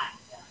early July.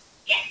 So,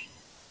 yeah,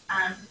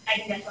 I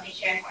can definitely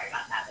share more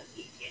about that with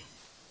you too.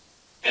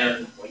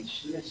 And when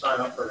students sign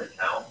up for an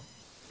account,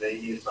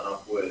 they need to sign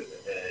up with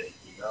an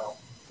email?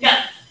 No.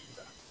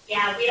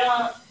 Yeah, we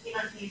don't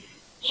use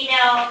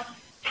email,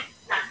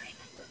 nothing.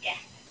 Yeah.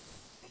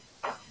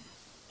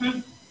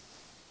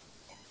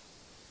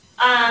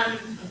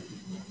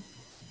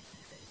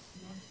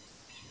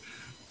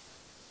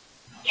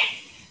 Yeah.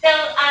 So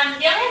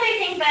the only other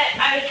thing that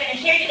I was going to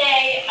share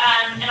today,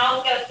 and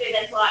I'll go through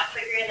this a lot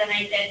quicker than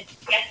I did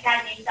CS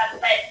Academy stuff,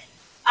 but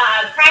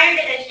prior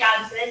to this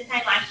job, so this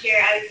time last year,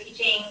 I was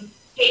teaching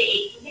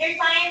K-8 computer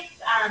science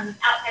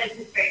outside of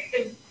Pittsburgh. So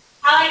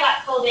how I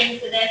got pulled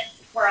into this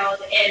world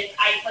is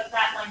I took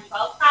that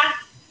 112 class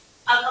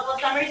a couple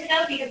of summers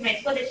ago because my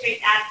school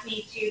district asked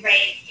me to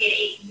write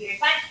K-8 computer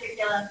science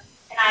curriculum,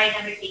 and I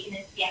had never taken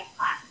a CS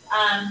class.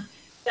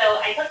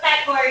 So I took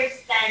that course,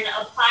 then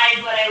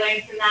applied what I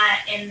learned from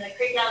that in the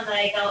curriculum that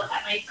I built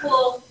at my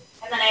school,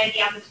 and then I had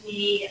the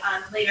opportunity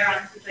later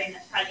on to join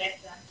this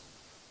project.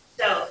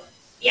 So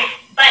yeah,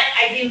 but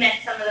I do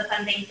miss some of the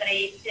fun things that I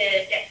used to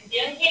get to do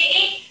in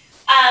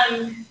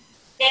K-8.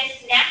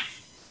 This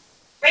next,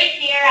 right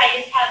here, I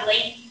just have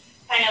links,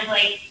 kind of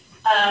like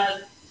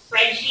a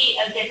spreadsheet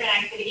of different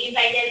activities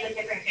I did with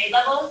different grade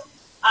levels.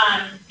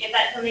 If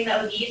that's something that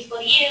would be useful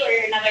to you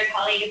or another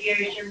colleague of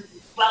yours, you're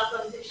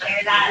welcome to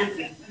share that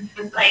with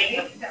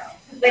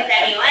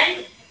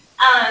anyone.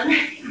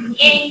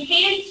 In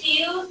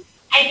K-2,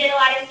 I did a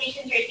lot of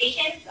stations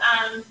rotations.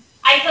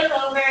 I took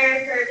over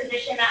for a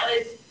position that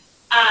was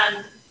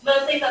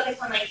mostly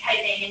focused on like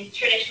typing and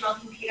traditional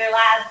computer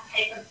lab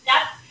type of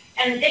stuff.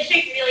 And the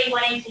district really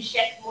wanted to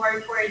shift more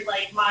towards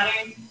like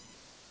modern,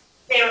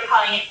 they were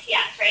calling it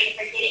CS, right,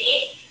 for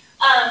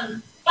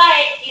K-8.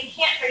 But you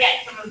can't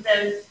forget some of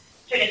those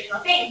traditional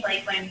things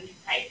like when you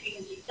type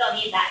because you still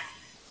need that.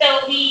 So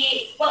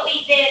what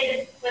we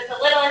did with the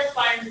littlest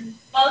ones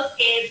most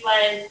days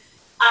was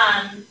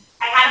I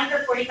had them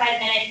for 45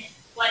 minutes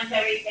once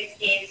every 6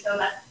 days, so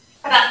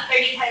about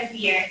 30 times a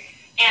year.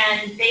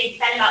 And they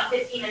spend about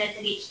 15 minutes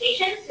at each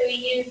station. So we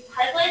used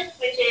Puzzlets,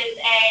 which is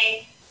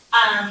a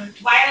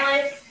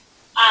wireless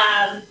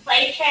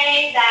play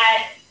tray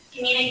that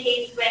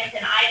communicates with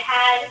an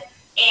iPad.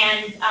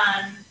 And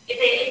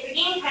it's a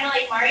game kind of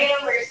like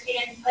Mario where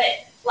students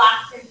put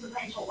blocks in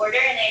sequential order,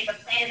 and they have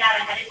to plan it out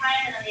ahead of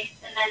time, and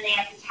then they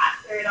have to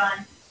tap through it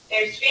on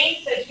their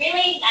screen. So it's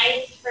really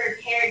nice for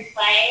paired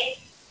play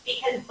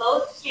because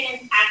both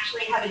students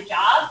actually have a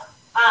job.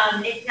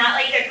 It's not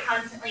like they're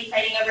constantly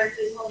fighting over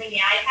who's holding the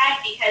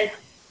iPad because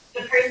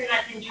the person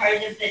that's in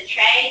charge of the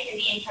tray can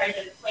be in charge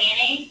of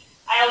planning.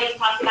 I always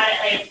talk about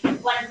it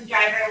like one's the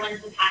driver,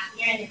 one's the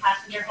passenger, and the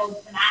passenger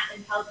holds the map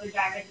and tells the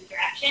driver the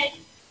direction.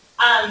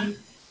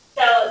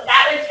 So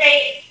that was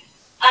great.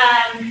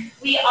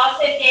 We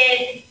also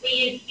we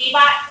used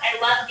V-Bots. I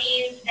love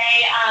these.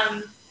 They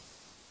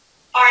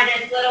are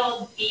this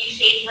little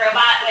V-shaped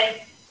robot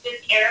with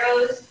just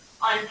arrows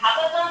on top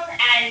of them,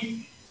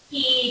 and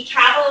he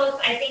travels,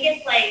 I think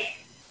it's like,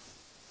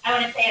 I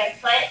want to say a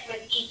foot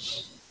with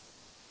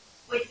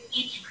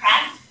each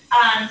crest.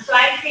 So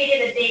I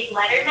created a big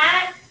letter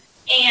mat,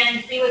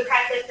 and we would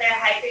practice their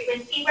high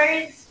frequency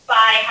words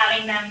by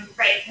having them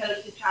write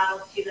code to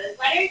travel to those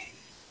letters.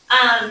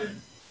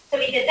 So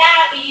we did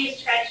that. We used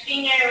Scratch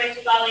Junior, which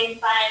is always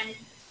fun.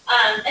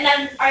 And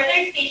then our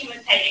third station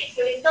was typing.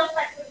 So we still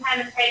spent some time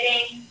with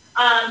typing.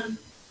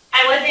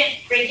 I wasn't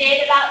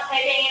rigid about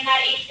typing in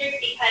that age group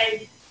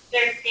because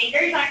their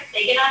fingers aren't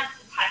big enough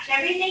to touch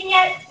everything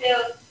yet.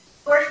 So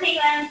forcing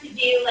them to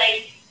do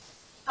like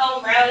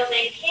home row,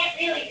 they can't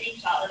really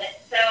reach all of it.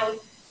 So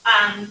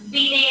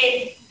we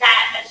made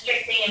that a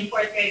strict thing in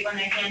 4th grade when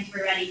their hands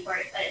were ready for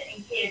it. But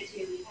in K-2,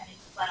 we kind of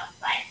just let them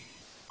play.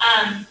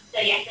 So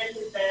yeah, this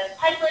is the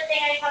Padlet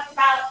thing I talked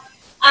about.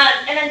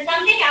 And then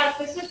something else,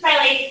 this was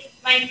probably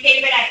my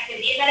favorite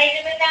activity that I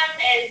did with them,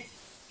 is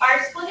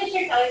our school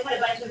district always had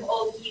a bunch of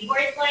old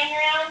keyboards lying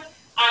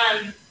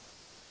around.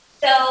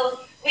 So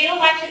we will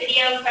watch a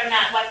video from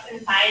that What's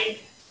Inside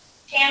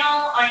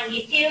channel on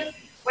YouTube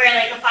where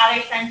like a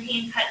father-son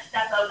team cuts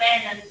stuff open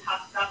and then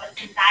talks about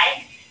what's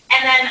inside.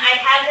 And then I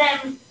had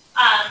them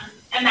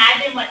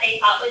imagine what they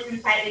thought was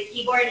inside of the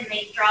keyboard, and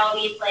they draw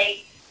these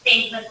like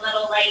things with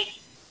little like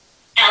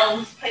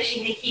elves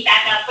pushing the key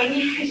back up when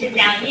you push it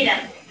down. You know,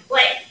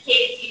 what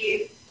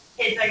K2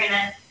 kids are going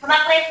to come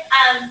up with.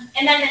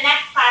 And then the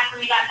next class,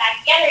 when we got back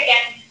together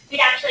again, we'd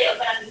actually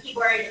open up the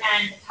keyboard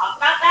and talk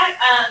about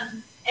that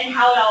and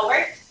how it all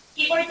works.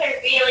 Keyboards are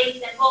really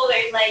simple.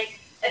 There's like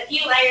a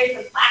few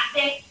layers of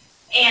plastic,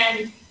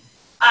 and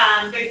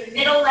there's a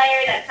middle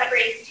layer that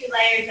separates 2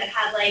 layers that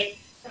have like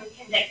some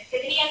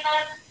conductivity in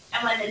them.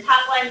 And when the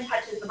top one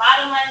touches the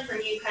bottom one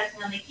from you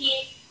pressing on the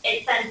key,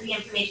 it sends the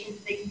information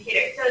to the computer.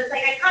 So it's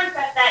like a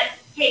concept that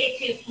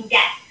K-2 can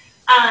get.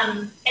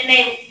 And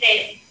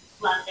they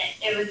loved it.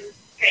 It was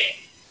great.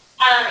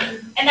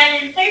 And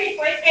then in 3rd to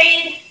 4th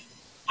grade,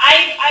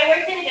 I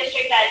worked in a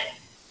district that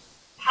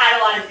had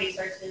a lot of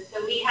resources.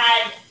 So we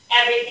had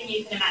everything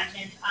you can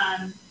imagine.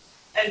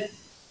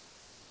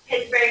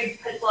 Pittsburgh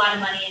puts a lot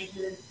of money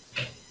into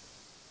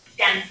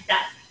STEM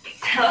stuff.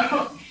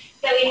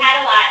 So we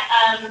had a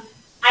lot.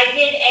 I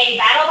did a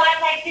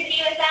BattleBox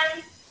activity with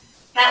them.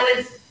 That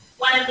was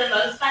one of the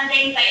most fun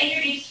things. I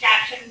introduced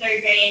Scratch in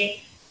 3rd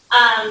grade.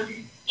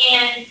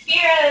 And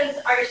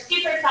Spiros are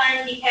super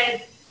fun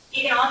because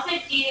you can also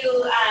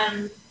do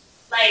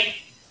like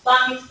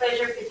long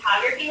exposure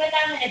photography with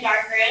them in a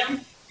dark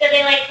room. So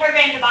they like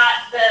programmed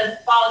the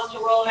balls to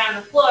roll around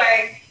the floor,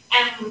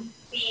 and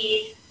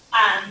we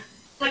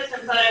took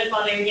some photos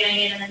while they were doing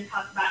it and then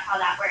talked about how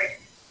that works.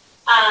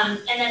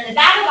 And then the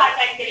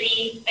BattleBox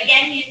activity,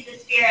 again, used the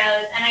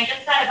Spiros, and I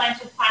just got a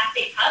bunch of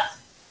plastic cups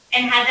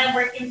and had them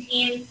work in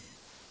teams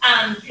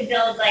to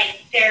build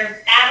like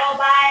their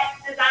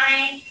BattleBot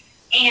design.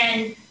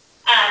 And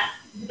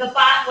the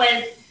bot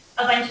was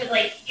a bunch of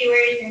like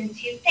skewers and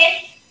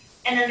toothpicks,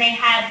 and then they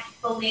had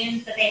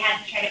balloons that they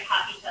had to try to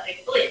pop each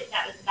other's balloons.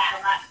 That was the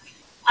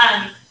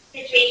BattleBot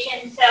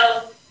situation.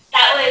 So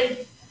that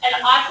was an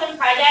awesome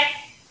project.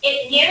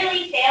 It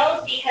nearly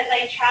failed because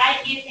I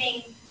tried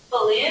using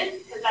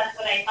balloons, because that's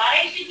what I thought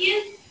I should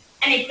use,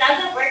 and it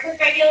doesn't work with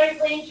regular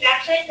balloons. You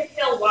actually have to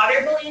fill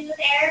water balloons with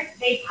air.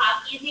 They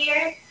pop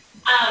easier.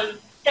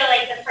 So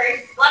like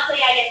luckily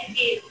I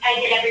did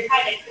every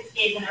project 6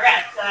 days in a row,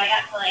 so I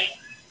got to like,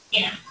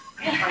 you know,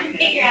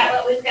 figure out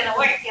what was going to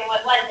work and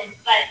what wasn't.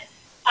 But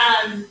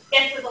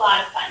this was a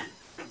lot of fun.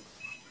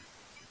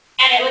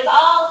 And it was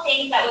all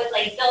things that was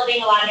like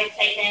building a lot of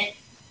excitement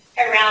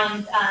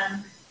around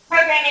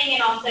programming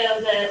and also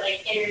the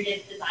like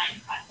iterative design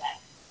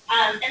process.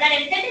 And then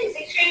in 5th and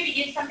 6th grade, we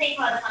used something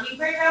called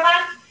hummingbird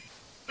robots,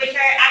 which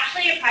are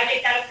actually a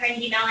project out of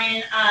Carnegie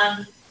Mellon.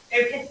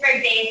 They're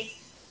Pittsburgh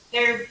based.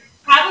 They're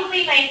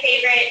probably my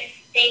favorite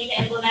thing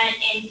to implement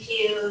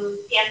into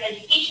CS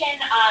education.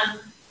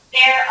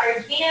 They're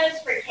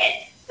Arduinos for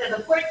kids. So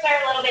the ports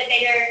are a little bit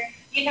bigger.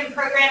 You can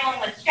program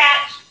them with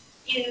Scratch.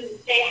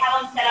 They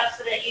have them set up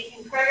so that you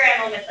can program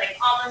them with like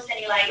almost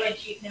any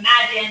language you can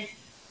imagine.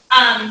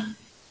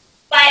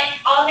 But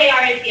all they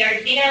are is the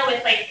Arduino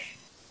with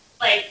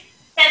like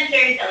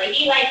sensors,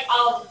 LED lights,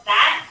 all of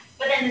that.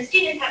 But then the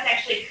students have to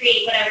actually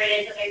create whatever it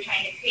is that they're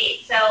trying to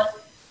create. So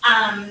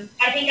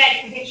I think I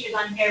have some pictures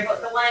on here,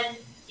 but the one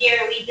year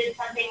we did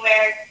something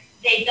where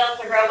they built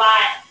a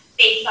robot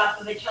based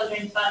off of a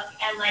children's book,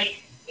 and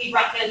like we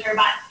brought those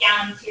robots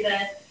down to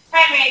the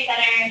primary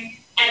center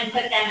and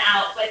put them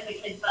out with the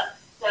kids'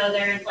 books. So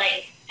there's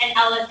like an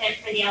elephant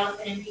for the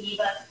Elephant and Piggy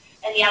book,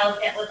 and the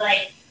elephant was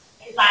like,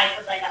 his eyes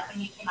would light up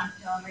when you came up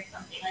to him or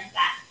something like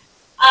that.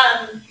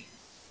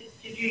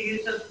 Did you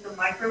use those for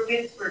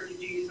microbits, or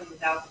did you use them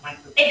without the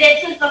microbits?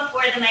 This was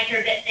before the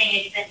microbit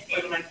thing existed.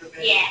 For the microbit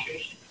Yeah.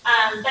 integration.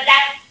 But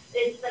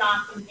it's an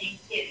awesome thing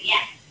too,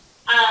 yeah.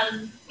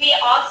 We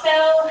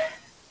also,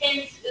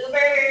 since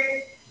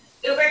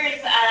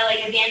Uber's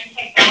like advanced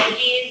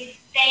technologies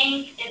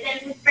thing is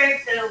in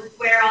Pittsburgh, so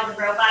where all the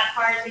robot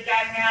cars are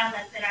driving around,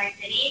 that's in our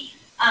city.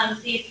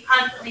 So you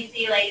constantly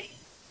see like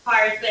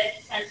cars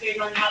with sensors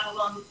on top of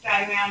them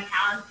driving around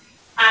town.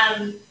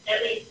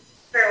 At least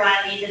for a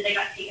while they did, they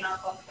got taken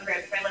off the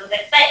road for a little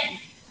bit. But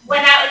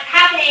when that was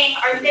happening,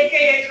 our fifth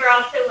graders were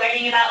also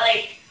learning about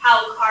like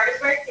how cars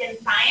worked in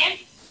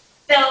science.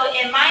 So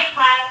in my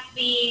class,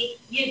 we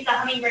used the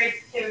hummingbirds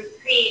to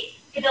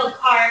build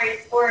cars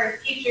for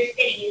future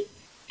cities.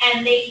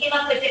 And they came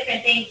up with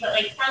different things, but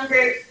like some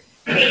groups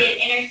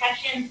created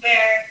intersections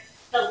where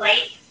the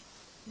lights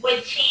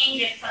would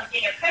change if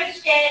something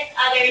approached it.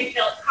 Others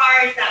built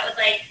cars that would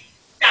like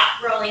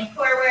stop rolling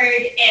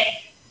forward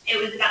if it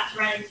was about to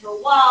run into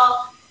a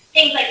wall,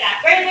 things like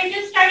that. Where they're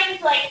just starting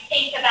to like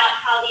think about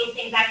how these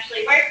things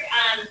actually work.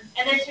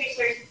 And this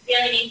resource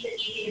really makes it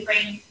easy to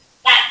bring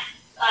that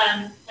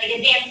like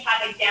advanced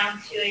topic down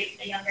to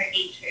a younger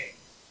age group.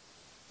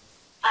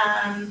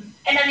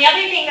 And then the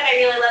other thing that I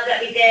really loved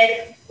that we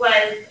did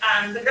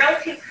was the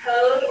Girls Who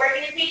Code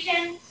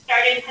organization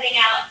started putting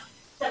out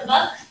some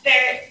books.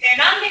 Their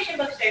nonfiction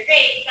books are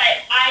great,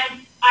 but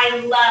I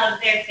love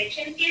their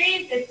fiction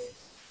series. It's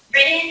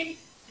written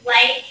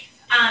like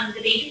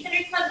the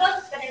Babysitter's Club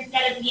books, but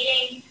instead of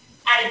meeting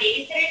at a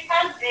Babysitter's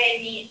Club, they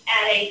meet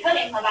at a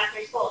coding club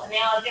after school, and they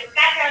all have different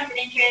backgrounds and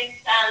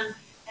interests, and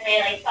they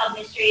like solve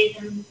mysteries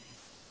and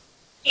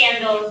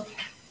scandals,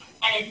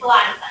 and it's a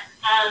lot of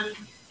fun.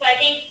 So I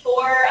think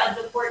 4 of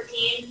the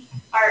 14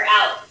 are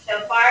out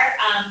so far,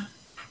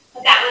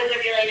 but that was a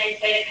really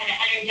nice way to kind of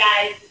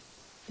energize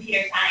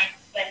computer science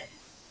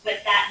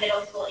with that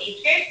middle school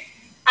age group.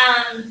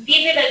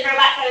 These are those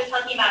robots I was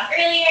talking about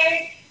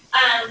earlier.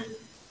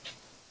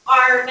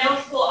 Our middle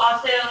school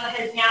also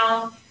has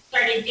now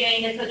started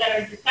doing the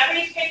Code.org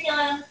Discoveries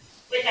curriculum,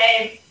 which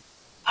I've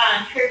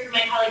heard from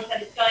my colleagues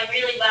that it's going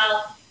really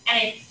well,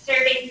 and it's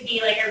serving to be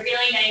like a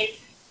really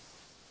nice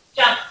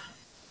jump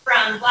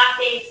from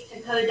block-based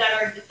to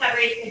Code.org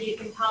Discoveries, because you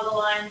can toggle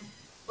on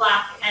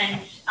block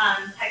and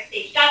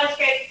text-based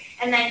JavaScript,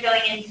 and then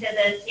going into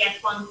the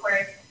CS1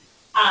 course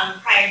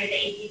prior to the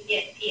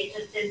ATCSP. It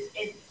just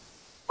is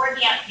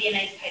working out to be a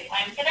nice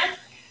pipeline for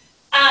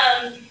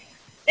them.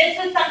 This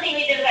was something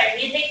we did with our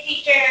music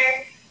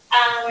teacher,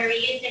 where we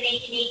used an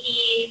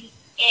Makey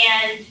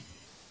and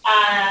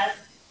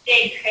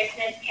did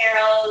Christmas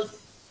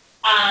carols,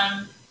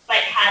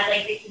 but had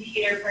like the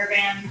computer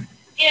program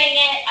doing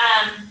it.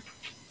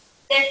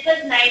 This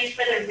was nice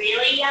for the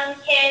really young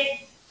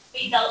kids.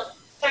 We built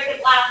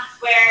circuit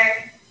blocks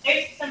where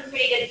there's some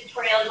pretty good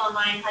tutorials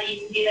online how you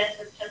can do this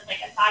with just like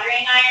a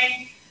soldering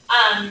iron.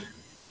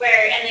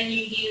 And then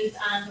you use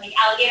like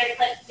alligator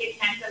clips to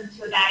connect them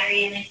to a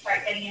battery, and they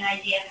start getting an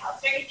idea of how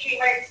circuitry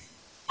works.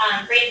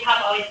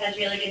 BrainPop always has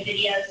really good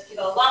videos to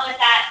go along with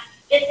that.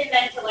 This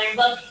Invent to Learn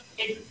book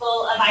is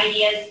full of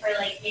ideas for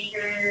like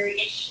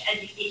maker-ish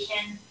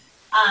education.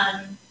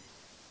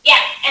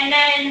 And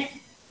then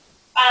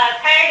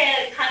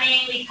prior to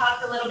coming, we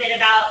talked a little bit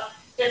about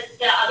just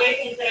the other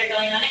things that are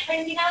going on at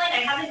Carnegie Mellon.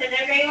 I haven't been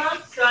there very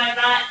long, so I'm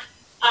not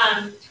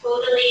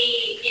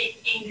totally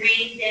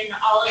ingrained in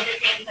all of the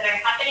things that are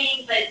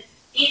happening, but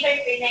these are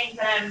 3 things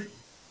that I'm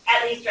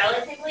at least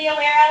relatively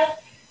aware of.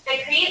 The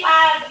Create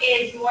Lab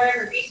is more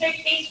of a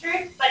research-based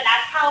group, but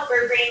that's how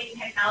BirdBrain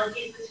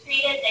Technologies was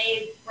created.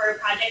 They were a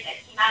project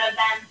that came out of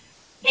them.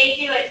 They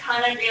do a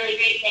ton of really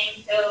great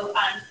things, so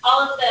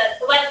all of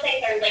the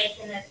websites are linked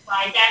in this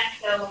slide deck,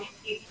 so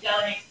you can go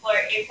and explore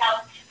it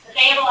yourself. But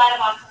they have a lot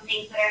of awesome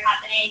things that are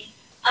happening.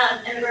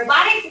 And the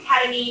Robotics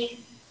Academy,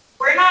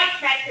 we're not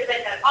connected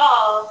with at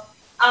all,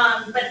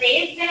 but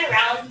they've been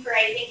around for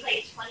I think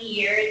like 20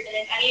 years, and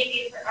if any of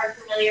you are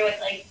familiar with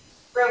like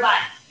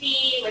Robot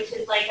C, which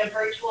is like a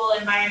virtual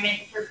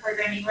environment for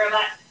programming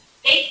robots,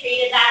 they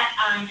created that,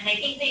 and I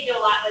think they do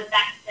a lot with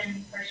VEX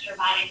and First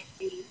Robotics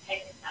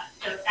type of stuff.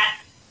 So if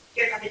that's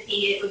your cup of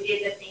tea, it would be a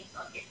good thing to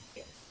look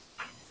into.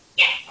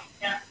 Yeah,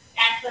 so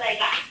that's what I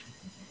got.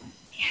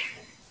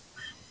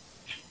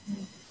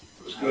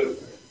 That's good.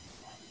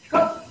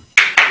 Cool.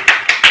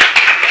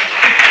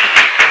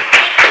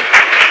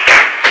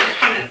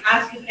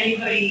 Ask if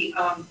anybody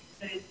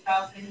that is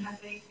dialed in has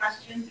any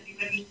questions.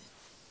 Anybody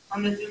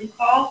on the Zoom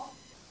call?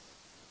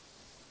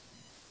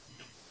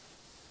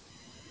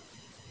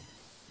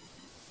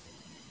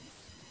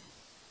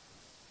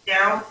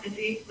 Daryl,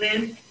 Izzy,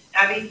 Lynn,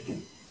 Abby,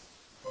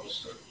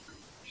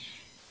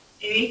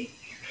 Amy?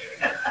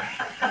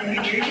 Can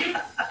they hear you?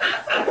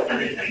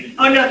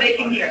 Oh no, they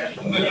can hear.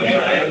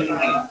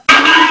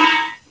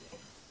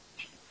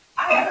 I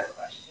have a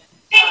question.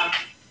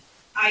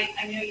 I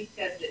I know you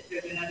said that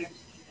there's another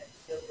team that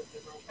deals with the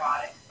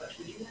robotics, but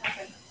would you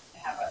happen to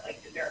have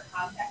is there a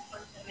contact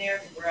person there?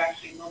 Because we're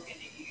actually looking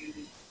to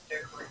use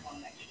their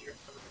curriculum next year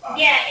for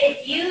robotics. Yeah,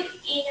 if you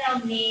email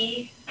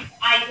me,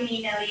 I can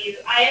email you.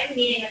 I have a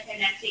meeting with them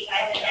next week. I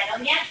haven't met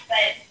them yet,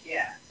 but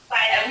yeah. By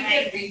and we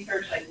did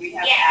research, we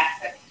have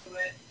access to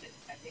it.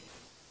 I think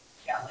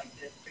it's got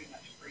this pretty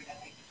much free, I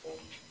think.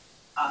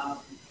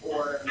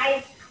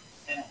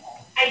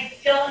 I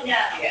don't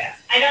know. Yeah.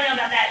 I don't know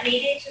about that.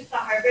 Maybe it's just the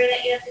hardware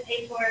that you have to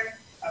pay for.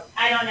 Okay.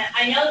 I don't know.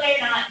 I know they're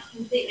not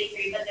completely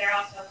free, but they're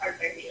also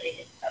hardware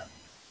related.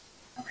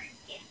 Okay.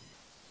 Yeah.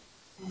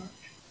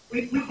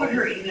 We put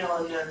her email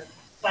in the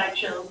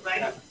slideshow,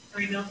 right? Her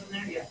email's in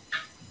there? Yeah.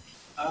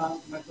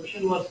 My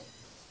question was,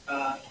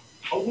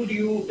 how would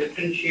you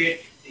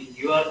differentiate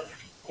your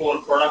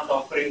core product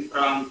offering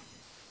from,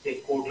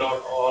 say,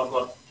 Code.org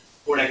or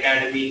Code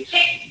Academy?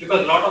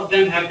 Because a lot of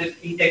them have this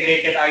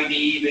integrated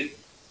IDE with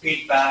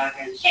feedback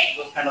and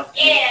those kind of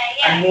things,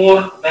 and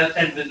more bells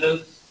and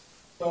whistles.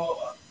 So,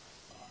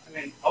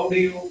 how do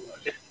you?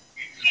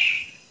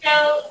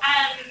 So,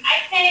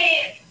 I'd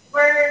say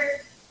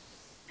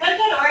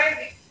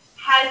Code.org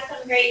has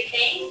some great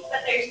things,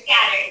 but they're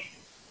scattered.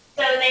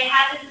 So they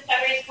have the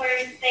Discoveries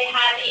course, they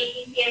have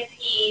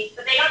APCSP,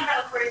 but they don't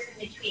have a course in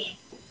between.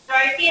 So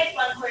our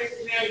CS1 course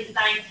is really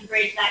designed to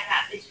bridge that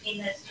gap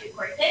between those two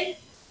courses.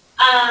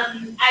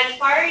 As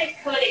far as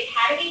Code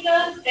Academy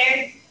goes,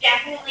 they're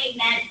definitely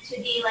meant to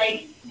be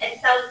a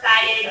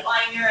self-guided,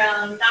 on your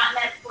own, not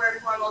meant for a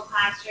formal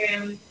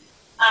classroom.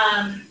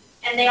 And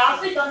they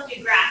also don't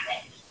do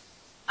graphics.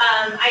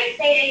 I'd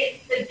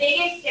say the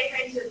biggest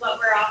difference with what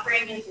we're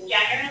offering is,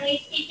 generally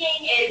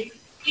speaking, is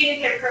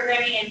students are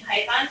programming in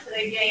Python, so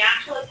they're doing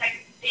actual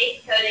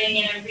text-based coding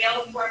in a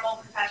real formal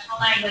professional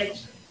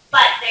language,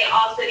 but they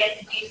also get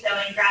to do so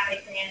in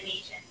graphics and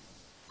animation.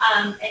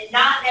 And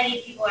not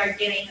many people are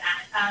doing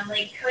that.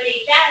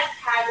 CodeHS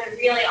has a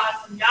really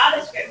awesome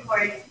JavaScript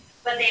course,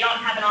 but they don't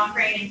have an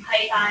offering in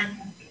Python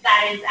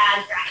that is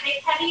as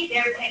graphics heavy.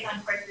 Their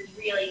Python course is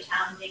really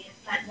challenging.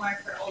 It's meant more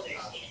for older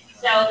students.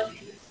 So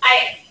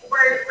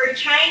we're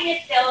trying to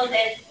fill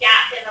this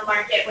gap in the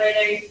market where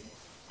there's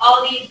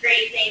all these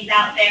great things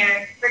out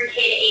there for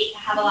K-8 to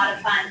have a lot of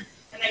fun.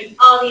 And there's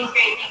all these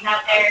great things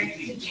out there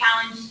to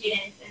challenge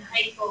students in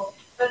high school,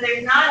 but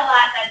there's not a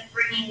lot that's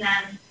bringing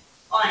them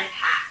on a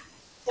path.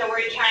 So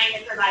we're trying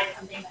to provide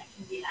something that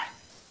can do that.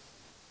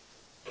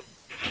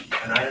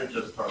 And I know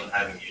just from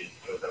having used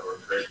those that were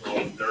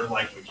curriculum, their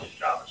language is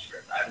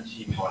JavaScript. I haven't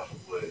seen much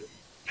with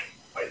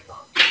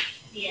Python.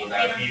 Yeah, so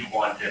that would be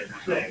one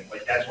different thing.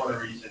 That's one of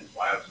the reasons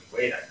why I was like,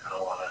 wait, I kind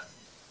of want to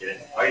get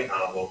into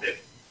Python a little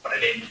bit, but I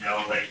didn't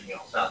know anything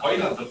else.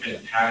 Python's a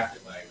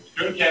fantastic language.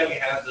 Code Academy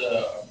has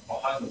a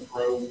behind the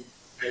pro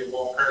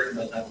paywall curtain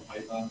that has a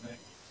Python thing.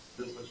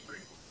 This looks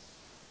pretty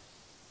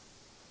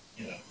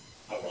cool.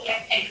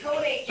 Yeah, and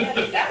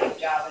CodeHS, that was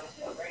Java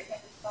too, right?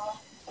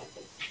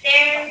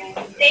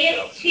 They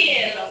have two.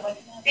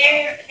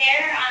 Their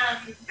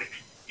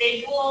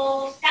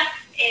visual stuff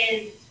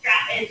is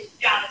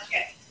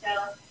JavaScript. So,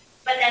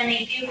 but then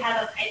they do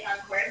have a Python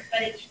course,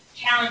 but it's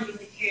challenging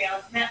material.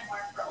 It's meant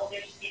more for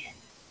older students.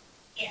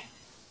 Yeah.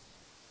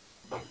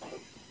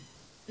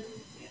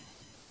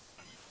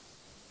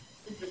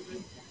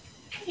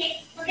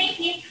 Okay. Well, thank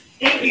you.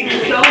 Thank you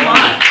so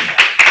much.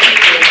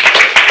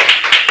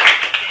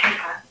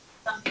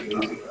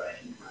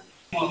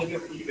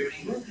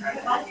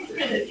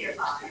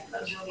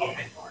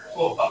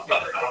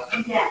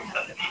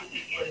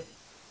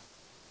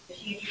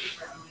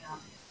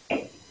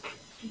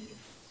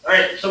 All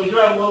right, so we do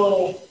have a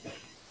little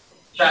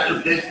chapter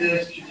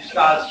business to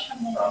discuss.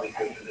 Probably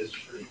good for this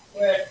pretty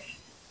quick.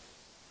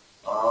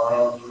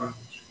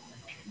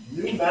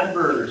 New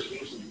members.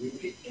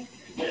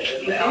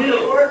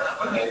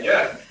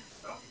 Yeah.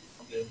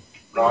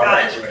 All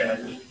right, so we're going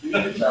to do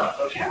this out.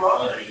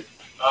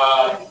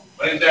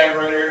 My name's Erin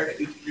Cawley. I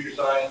teach computer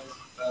science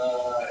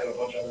and a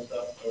bunch of other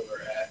stuff over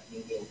at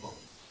Mellon.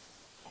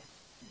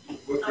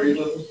 What grade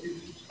level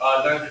students?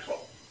 9 to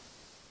 12.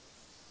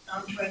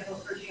 I'm trying to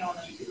work on a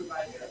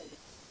supervisor.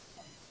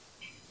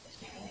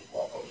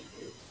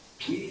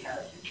 We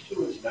have two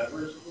as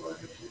members of the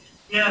organization.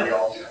 No. We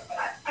all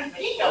I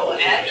think so.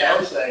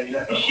 Michelle's saying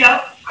that.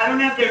 Michelle, I don't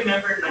have their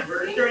numbers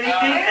or anything,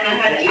 and I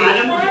had to add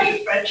them on the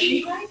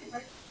spreadsheet.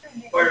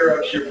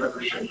 Or your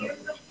membership.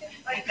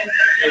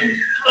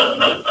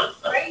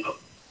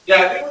 Yeah, I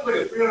think it was like a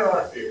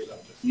 $300 fee or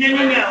something.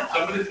 No.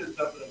 Somebody said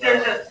something about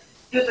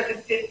There's like a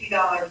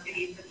 $50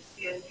 fee for the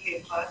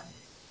CSTA Plus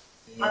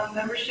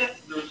membership.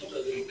 there was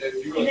something that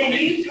you And then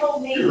you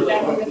told me you were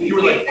that. like, you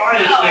were like, buy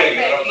this thing,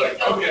 and I was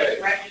like, okay.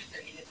 Register,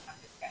 you didn't have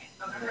to pay.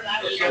 Remember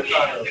that? There's no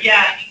time.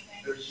 Yeah.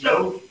 There's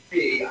no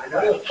fee. I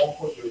know at one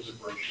point there was a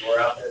brochure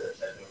out there that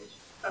said there was.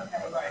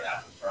 Okay, right.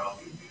 That was wrong.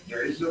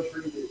 There is no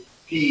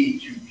fee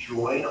to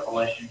join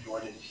unless you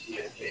join as a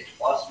CSK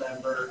Plus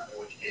member, in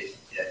which case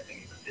I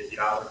think it's a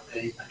 $50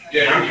 fee.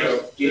 Yeah, you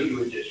go. Give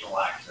you additional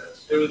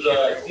access. It was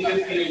a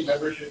CSTA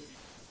membership.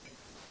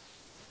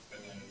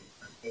 And then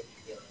I think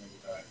you got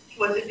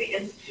Was it the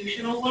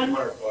institutional one? $100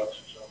 or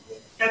something.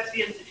 That's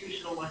the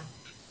institutional one.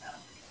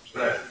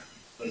 Right.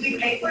 We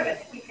paid for it, I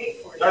think we paid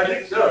for it. I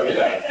think so,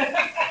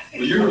 yeah.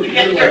 Well, you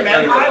Yes, sir,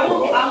 ma'am. I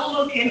will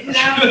look into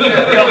that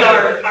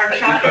with our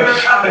chapter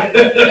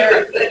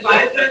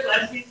advisors,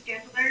 Leslie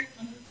Schindler.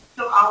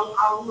 So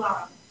I'll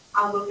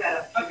look that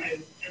up for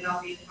you, and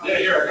I'll be. Yeah,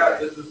 here, I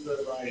got it. This is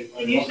the, my.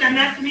 Can you send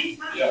that to me,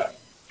 Matt? Yeah.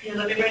 Yeah,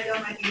 let me write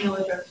down my email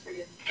address for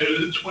you.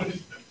 It was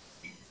 20.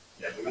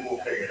 Yeah, we will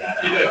figure that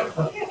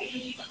out.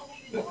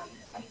 Yeah.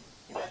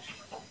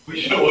 We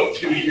show up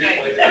 2 years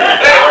Okay. later. I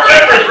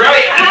remember,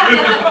 right?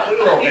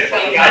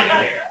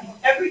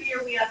 Every year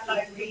we have to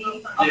agree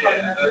on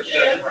Yeah,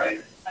 membership. that's right.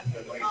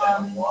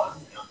 One,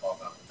 and I'll talk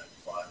about the next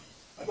slide.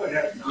 I might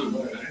have to do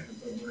one.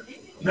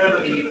 Remember,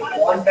 the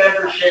one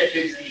membership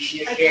is the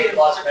CSTA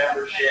Plus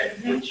membership,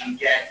 which you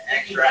get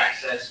extra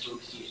access to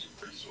exclusive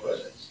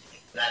resources.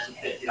 That's a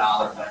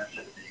 $50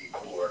 membership fee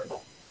for the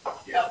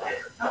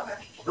Educator.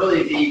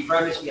 Really, the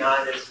premise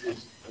behind this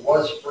is it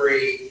was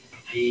free.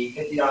 The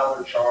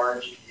 $50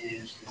 charge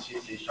is the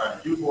CSTA is trying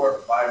to do more,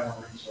 provide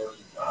more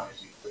resources, and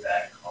obviously for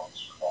that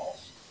comes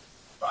costs.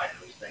 Provide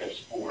those things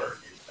for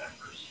its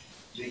members.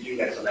 So you do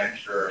get some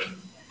extra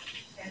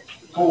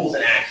tools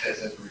and access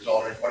as a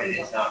result of what it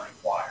is not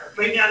required.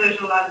 Right now, there's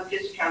a lot of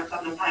discounts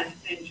on the kinds of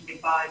things you can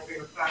buy for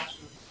your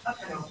fraction.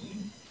 So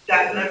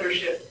that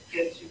membership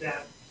gets you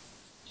that.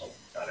 So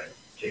got to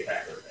take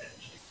back their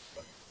advantage.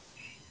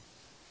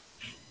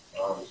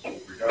 So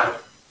we're done.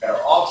 Got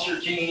our officer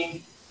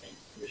team.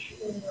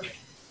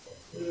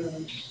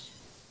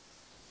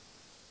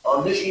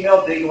 This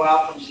email did go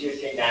out from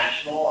CSTA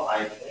National.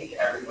 I think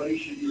everybody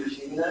should be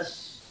receiving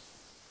this.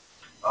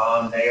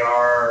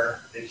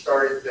 They've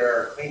started,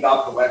 they're cleaned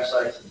up the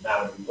websites, it's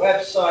now a new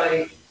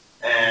website,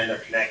 and they're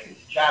connecting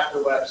to chapter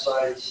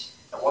websites.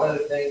 And one of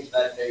the things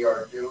that they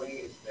are doing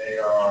is they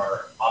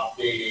are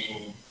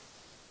updating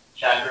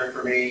chapter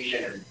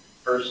information and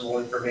personal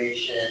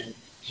information.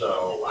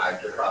 So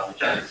they're probably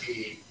trying to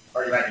see,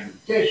 are you at your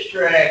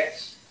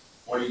districts?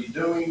 What are you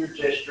doing in your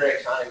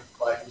districts? How are you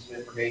collecting some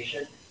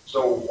information?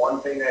 So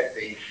one thing that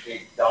they've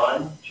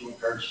done to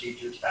encourage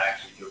teachers to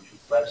actually go to the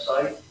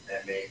website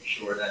and make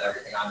sure that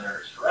everything on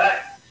there is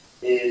correct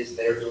is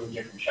they're doing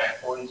different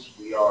checkpoints.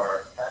 We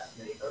are past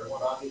May 3rd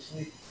one,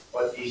 obviously,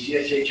 but the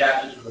CSA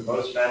chapters with the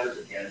most members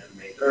at the end of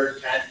May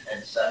 3rd, 10th,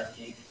 and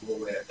 17th will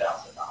win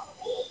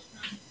 $1,000.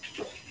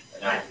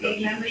 And that's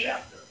the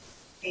chapter.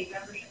 Paid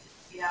membership,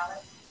 $50.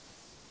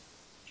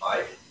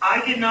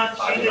 I did not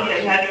see that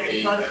they had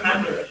a plus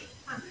members.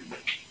 I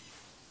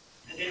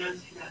did not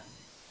see that.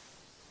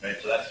 Right,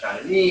 so that's kind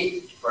of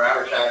neat. For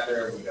our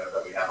chapter, we know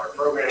that we have our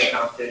programming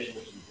competition,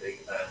 which is a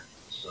big event,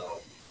 so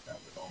that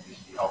would always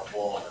be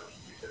helpful, and we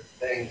do different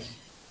things.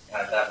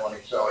 Have that one.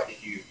 So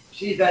if you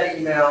receive that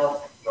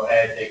email, go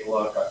ahead, take a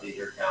look, update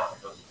your account.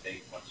 It doesn't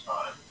take much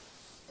time.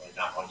 Really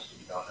not much to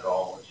be done at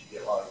all once you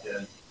get logged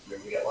in.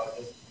 When we get logged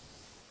in.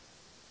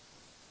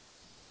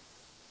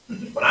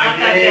 When I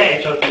did it,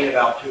 it took me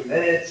about 2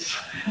 minutes.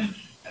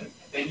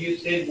 When you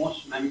say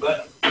most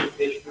members,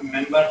 there should be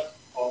members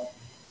of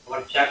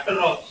our chapter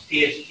of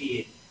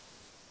CSTA.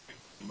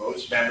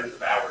 Most members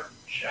of our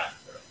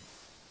chapter.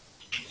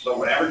 So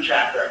whatever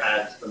chapter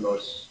has the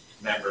most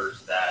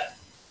members that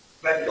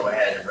go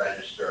ahead and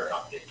register and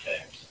update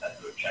things at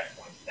the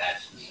checkpoints,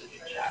 that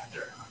specific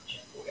chapter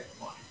will get the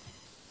money.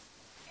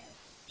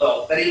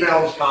 So that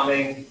email is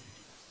coming.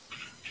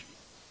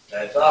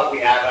 That's up. We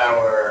have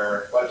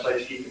our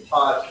websites, keep in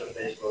touch with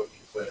Facebook,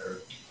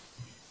 Twitter.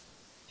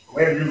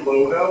 We have a new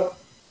logo.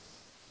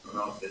 I don't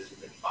know if this has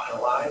been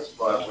finalized,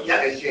 but what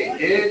CSTA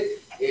did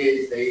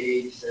is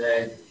they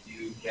said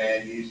you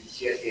can use the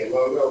CSTA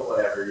logo,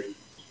 whatever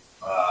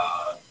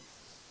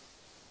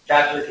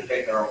chapter can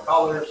pick their own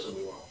colors, so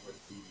we went with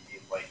the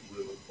light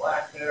blue and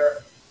black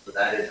there. So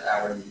that is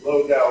our new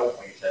logo.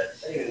 Like I said,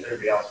 same as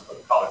everybody else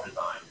with the color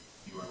design.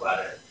 You were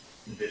allowed to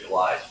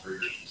visualize for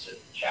your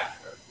specific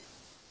chapter.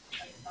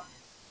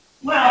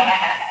 Well,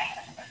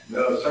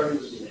 No,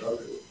 services is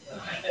other.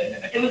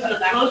 it was the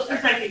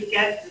closest I could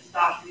get to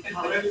stock the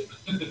colors.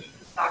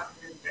 Stock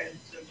and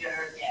so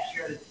Jared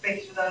shared his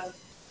space with us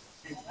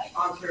and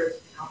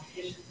sponsors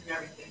competitions and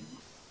everything.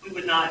 We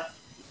would not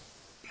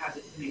have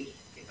this information.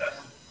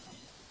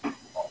 In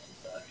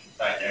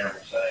fact, Erin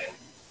was saying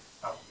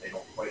they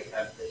don't quite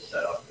have this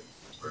set up in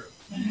Pittsburgh.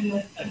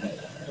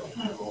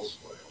 A little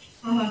spoiled.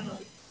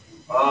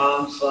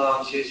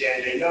 Some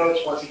CSTASNJ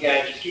notes. Once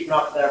again, just keeping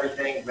up with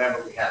everything.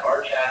 Remember, we have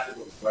our chapter,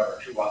 we have our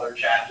 2 other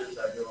chapters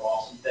that are doing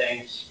awesome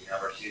things. We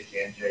have our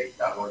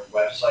CSTASNJ.org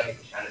website,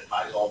 which kind of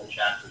ties all the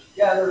chapters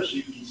together so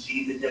you can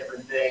see the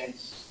different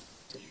things.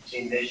 As you've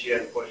seen this year,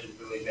 the push has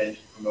really been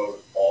to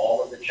promote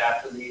all of the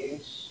chapter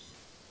meetings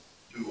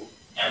to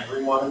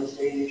everyone in the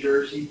state of New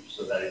Jersey,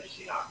 so that if you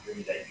see an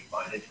opportunity that you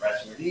find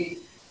interesting or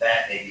neat,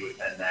 that maybe you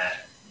attend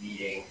that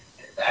meeting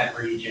in that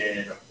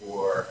region,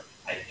 or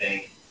I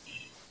think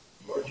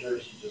your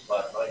Jersey just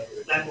last night,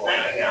 Last Google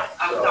night, Hangouts.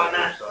 I was So on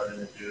that. we're starting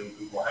to do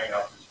Google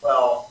Hangouts as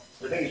well.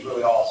 So I think it's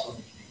really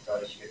awesome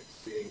because you get to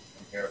see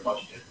and hear a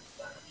bunch of different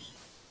things.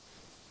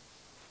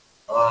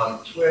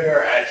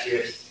 Twitter at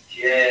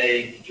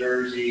CSTA, New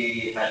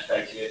Jersey,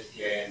 hashtag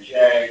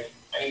CSTASNJ.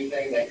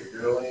 Anything that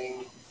you're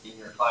doing in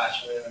your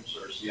classrooms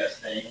or CS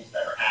things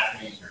that are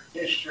happening in your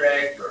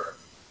district or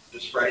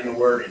just spreading the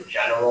word in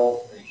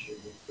general, make sure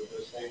you put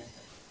those things,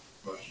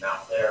 promotion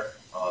out there.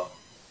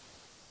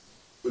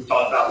 We've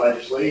talked about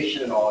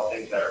legislation and all the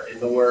things that are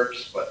in the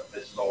works, but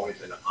this is always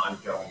an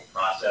ongoing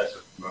process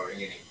of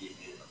promoting it and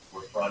keeping it in the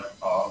forefront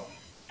of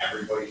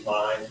everybody's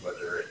minds,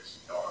 whether it's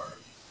our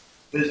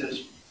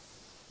business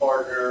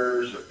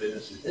partners or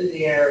businesses in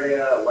the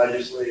area,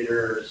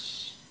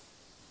 legislators,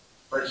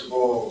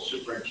 principals,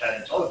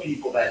 superintendents, all the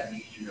people that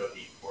need to know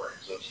the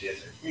importance of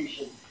CS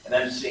education, and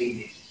then seeing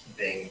these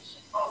things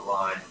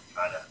online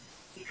kind of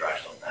address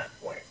on that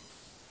point.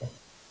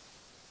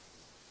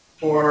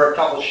 For a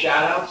couple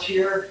shout outs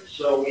here,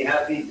 so we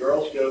have the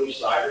Girls Go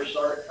Cyber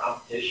Start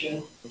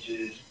competition, which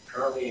is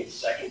currently in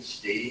second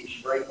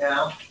stage right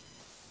now.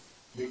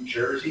 New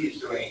Jersey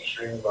is doing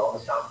extremely well in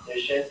this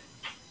competition.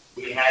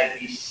 We had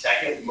the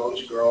second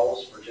most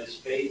girls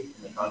participate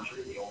in the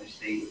country. The only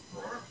state with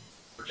more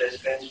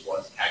participants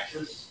was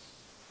Texas.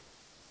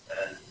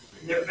 And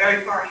they're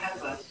very far ahead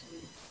of us in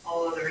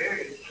all other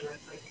areas, so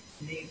that's like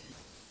amazing.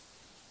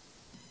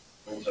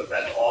 And so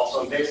that's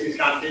awesome. Basically, it's a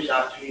competition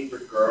opportunity for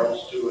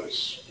girls to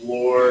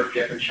explore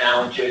different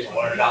challenges,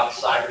 learn about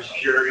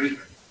cybersecurity.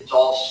 It's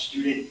all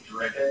student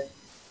driven.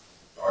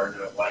 Or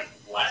like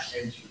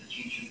lessons for the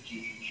teacher to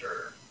teach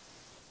or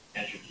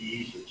entry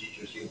keys for the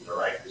teachers to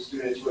write the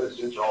students with. The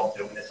students are all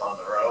doing this on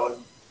their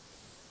own.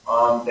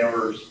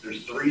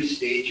 There's 3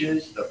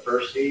 stages. The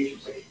first stage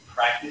was like a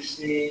practice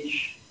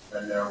stage.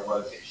 Then there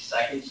was a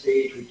second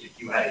stage, which if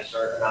you had a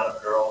certain amount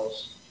of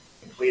girls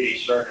complete a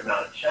certain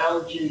amount of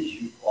challenges,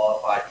 you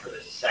qualified for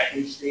the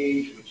second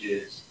stage, which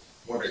is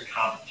more of a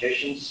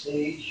competition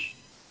stage.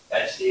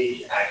 That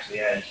stage actually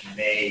ends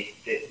May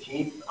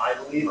 15th, I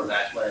believe, or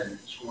that's when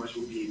scores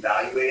will be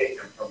evaluated.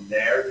 And from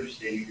there, the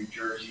state of New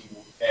Jersey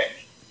will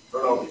pick, I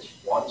don't know if it's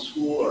one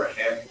school or a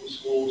handful of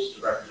schools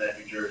to represent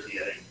New Jersey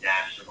at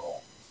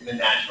in the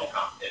national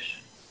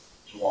competition,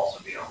 which will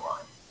also be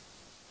online.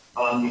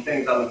 The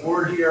things on the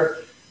board here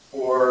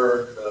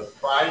for the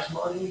prize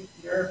money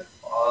here,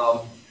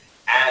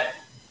 at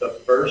the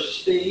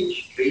first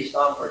stage, based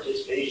on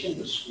participation,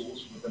 the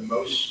schools with the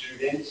most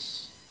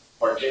students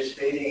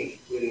participating,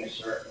 including a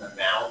certain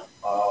amount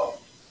of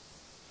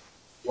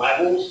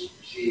levels,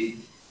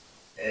 received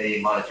a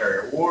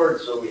monetary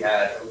award. So we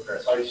had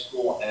Oakcrest High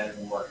School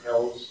and Warren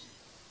Hills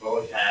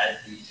both had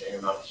the same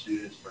amount of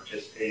students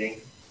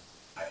participating.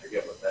 I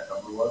forget what that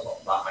number was off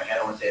the top of my head.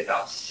 I want to say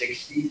about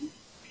 60.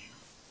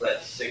 So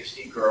that's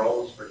 60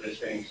 girls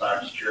participating in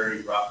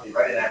cybersecurity, roughly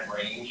right in that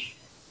range.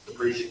 It's a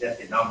pretty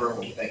significant number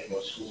when you think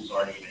most schools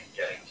aren't even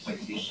getting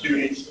 60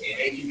 students in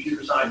a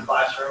computer science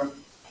classroom.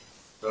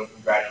 So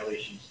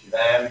congratulations to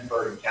them.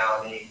 Erin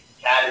Cawley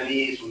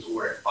Academies was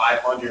awarded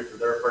 500 for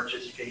their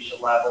participation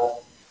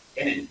level.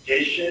 In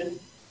addition,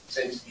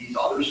 since these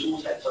other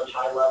schools had such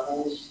high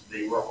levels,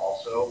 they were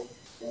also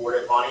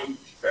awarded money,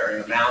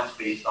 varying amounts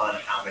based on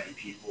how many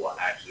people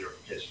actually are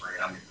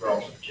participating, how many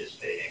girls are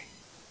participating.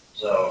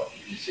 So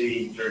you can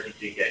see New Jersey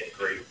did get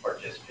great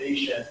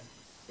participation,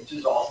 which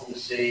is awesome to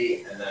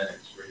see, and then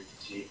it's great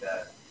to see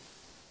that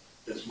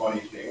this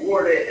money is being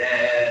awarded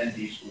and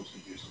these schools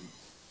can do some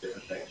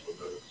different things with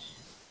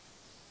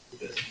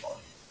this money.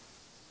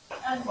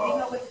 Do you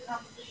know what the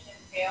competition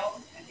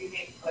entails? And do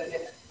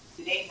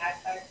they have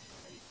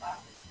cybersecurity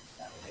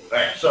classes?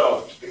 Right,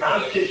 so the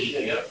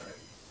competition,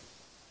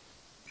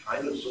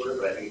 kind of, sort of,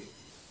 but I think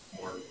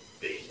more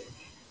basic.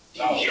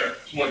 Oh, Sure.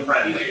 It's more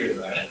friendly.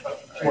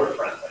 It's more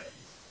friendly.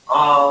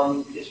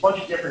 It's a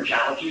bunch of different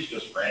challenges,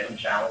 just random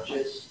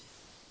challenges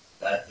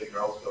that the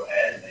girls go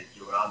ahead and they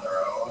do it on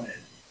their own.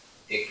 And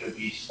it could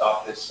be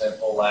stuff as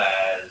simple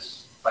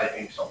as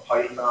typing some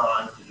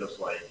Python to just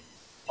like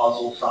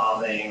puzzle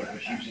solving, or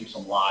just using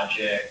some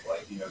logic,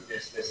 like, you know,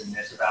 this, and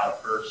this about a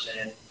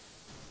person,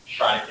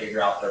 trying to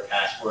figure out their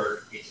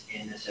password. It's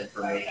in this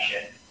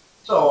information.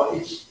 So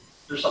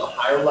there's some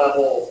higher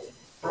level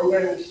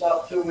programming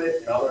stuff to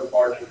it, and other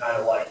parts are kind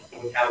of like,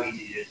 look how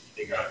easy it is to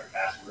figure out your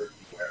password,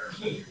 where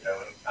you're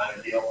doing kind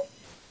of deal.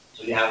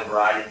 So you have a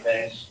variety of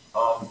things.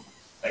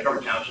 Like our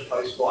Township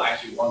High School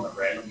actually won the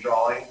random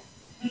drawing.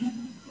 I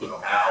don't know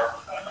how.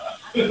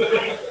 It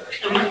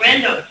was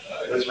random.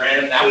 It was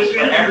random. That was for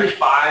every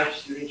 5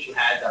 students you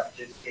had that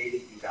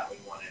participated, you got like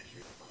 1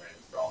 entry for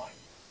random drawing.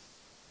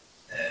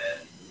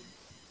 And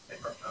I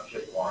think our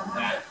Township won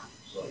that,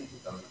 so you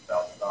got a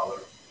 $1,000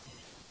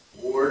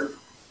 award.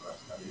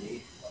 That's kind of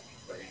neat. I'm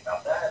thinking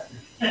about that.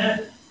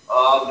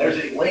 There's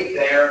a link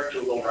there to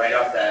a little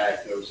write-up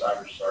that Go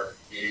Cyber Start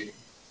did. If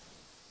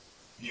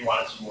you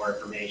wanted some more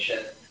information,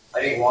 I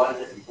think one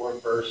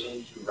important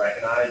person to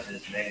recognize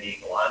is Mandy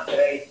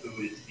Galante,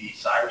 who is the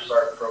Cyber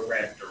Start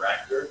Program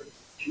Director.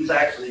 She was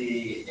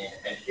actually an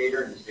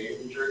educator in the state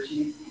of New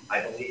Jersey.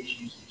 I believe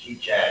she used to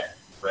teach at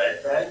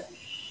wendt,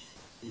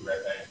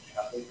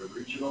 Catholic or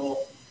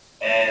Regional,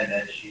 and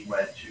then she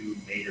went to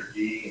Mater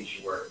D, and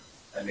she worked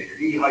at Mater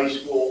D High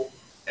School,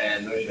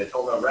 And those that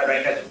told them, Red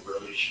Bank has a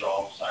really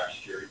strong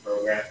cybersecurity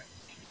program.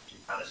 She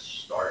kind of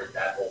started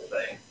that whole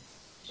thing.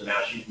 So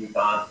now she's moved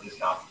on to this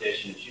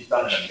competition. She's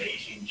done an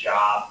amazing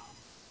job,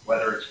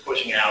 whether it's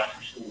pushing out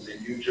to schools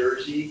in New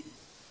Jersey,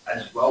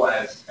 as well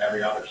as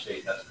every other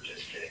state that's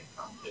participating in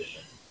the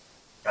competition.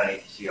 Kind of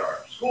need to see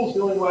our schools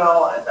doing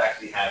well and to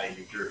actually have a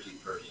New Jersey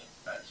person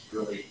that's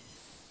really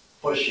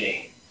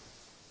pushing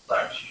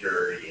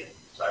cybersecurity and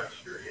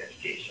cybersecurity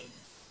education.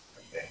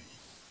 I think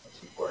it's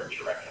important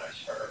to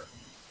recognize her.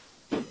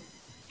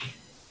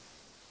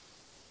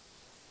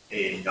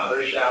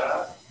 Another shout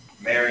out,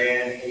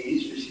 Marianne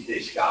Hayes received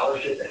a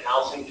scholarship in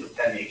housing to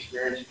attend the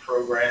Experience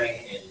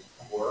Programming in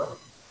Quorum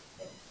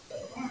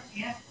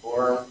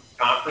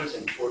Conference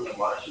in Portland,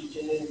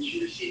 Washington. And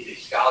she received a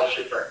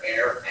scholarship for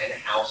air and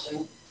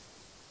housing.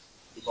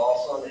 It's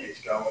awesome. It's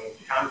going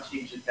to conference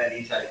teach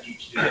attendees how to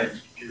teach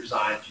students computer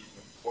science using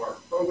the Quorum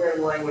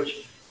programming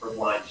language for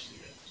blind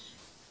students.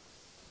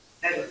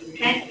 Thanks for bringing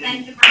that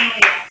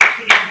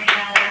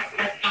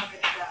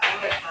conference. I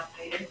would have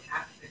to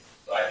impact it.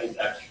 So I think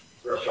that's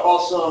really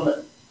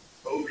awesome.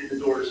 Opening the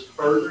doors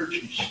further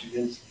to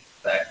students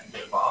that can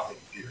get involved in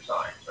computer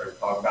science. So we're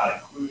talking about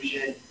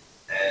inclusion,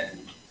 and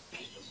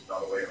it's just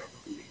another way of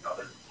including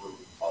other group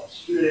of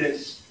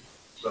students.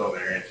 So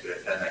Marianne's going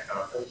to attend that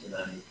conference, and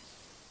then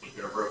we're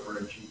going to broker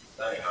and choose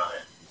studying on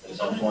it at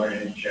some point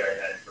and sharing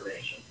that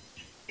information.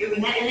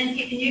 And then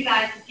teaching you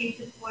guys to teach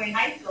this boy in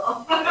high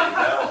school.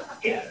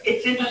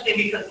 It's interesting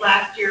because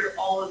last year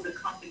all of the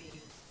companies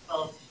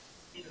developed,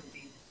 these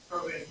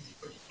programs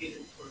for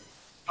students were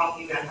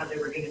talking about how they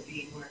were going to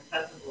be more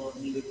accessible,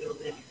 and you would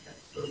build in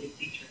accessibility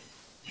features.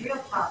 It's real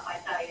tough, I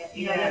tell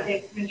you.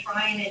 They've been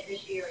trying it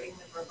this year, even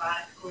with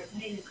robotics course,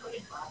 and even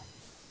coding club.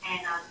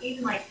 And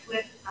even like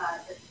Swift,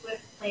 the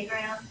Swift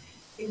playground,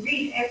 they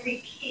read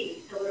every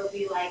key, so it'll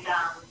be like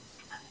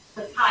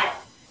the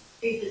tile.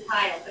 Read the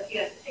tile. So if you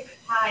have 6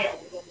 tiles,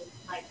 it'll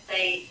like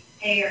say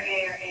air,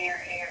 air, air,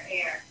 air,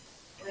 air.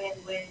 When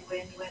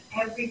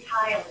every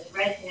tile is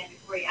read to him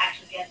before he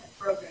actually gets the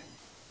program.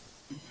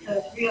 So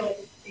it's really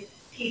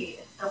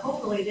tedious. So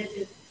hopefully this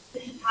is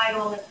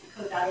titled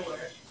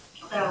code.org.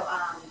 So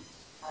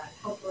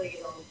hopefully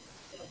it'll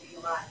be a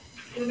lot.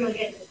 It'll really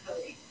get into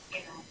coding,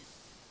 Yeah.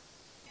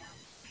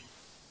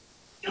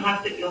 You'll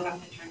have to turn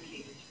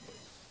Cambridge.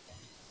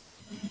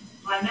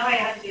 Well, I know I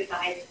have to do the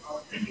high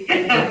school.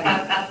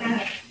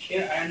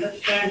 Yeah, I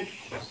understand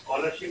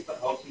scholarship for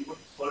housing, but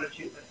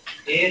scholarship for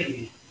air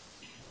means.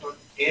 But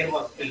air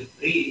was still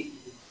free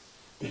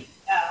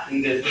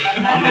in this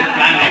planet. Right?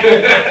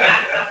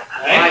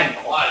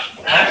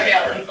 I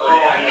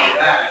know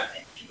that.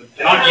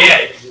 Not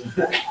yet.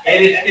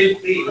 Air is still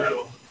free.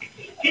 So.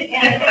 And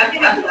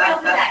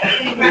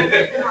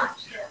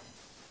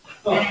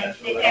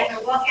they have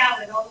to walk out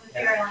with all the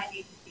material I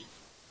need to see.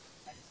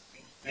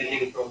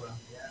 Amazing program.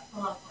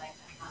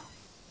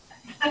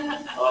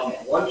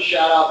 One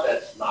shout out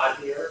that's not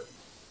here.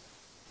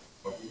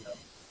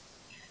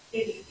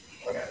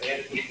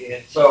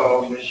 Okay.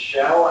 So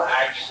Michelle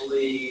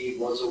actually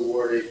was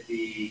awarded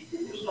the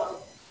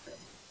Google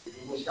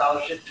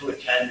Scholarship to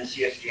attend the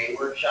CSTASNJ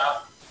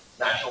workshop,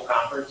 national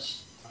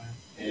conference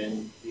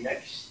in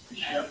Phoenix this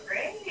year.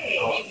 Great.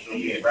 She'll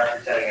be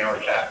representing our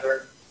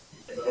chapter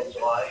in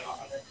July.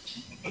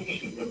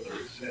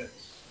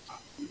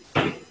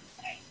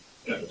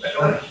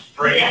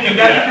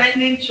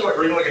 Recommending short.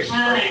 Bring like a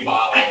spray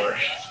bottle or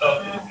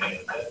something.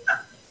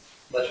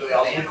 That's really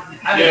awesome.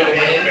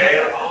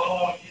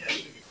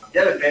 You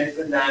haven't been to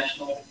the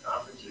national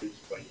conferences,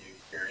 but you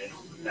experience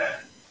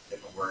that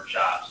different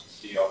workshops,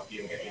 see how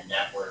you get your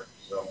network.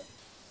 So,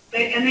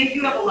 And they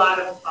do have a lot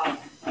of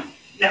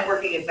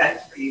networking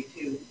events for you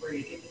too, where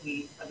you get to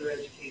meet other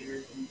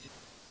educators and just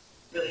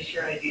really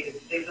share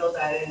ideas. They build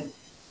that in.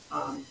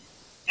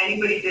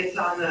 Anybody that's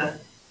on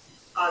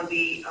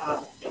the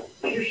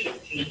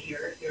leadership team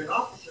here, if you're an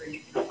officer,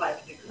 you can apply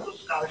for the Google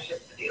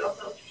Scholarship. But they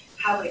also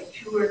have like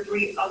 2 or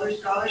 3 other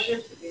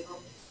scholarships that they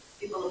hope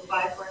people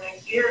apply for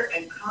next year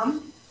and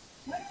come.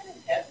 When is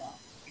the deadline?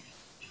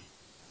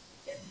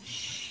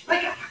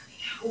 Like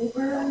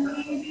October,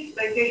 maybe.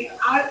 Like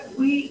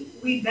we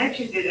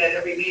mentioned it at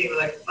every meeting. We're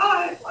like,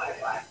 why?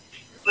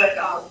 But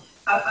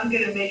I'm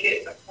going to make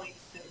it a point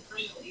to send a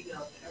personal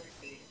email to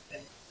everybody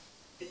and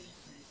say,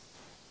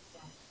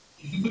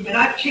 and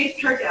I've chased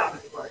her down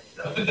before,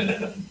 so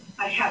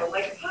I have. I'm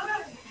like,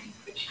 hi.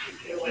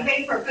 I'm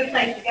waiting for a good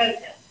place to go to.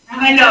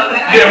 I know.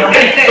 I'm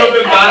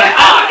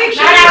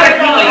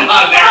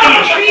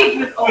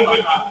intrigued with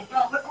Omaha.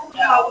 But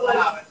Omaha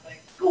was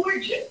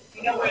gorgeous.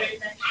 You know what?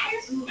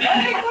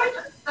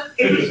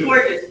 It was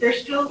gorgeous. They're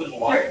still, they're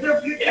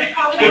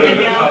probably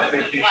now.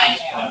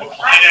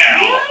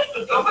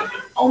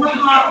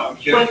 Omaha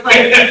was like a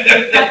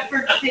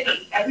Bedford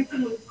City.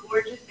 Everything was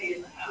gorgeous. They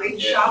had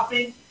great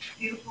shopping,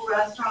 beautiful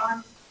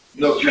restaurants.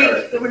 no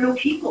Streets, there were no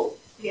people.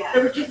 Yeah.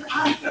 There were just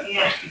us.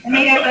 Yeah. And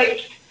they had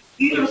like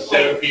beautiful.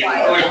 I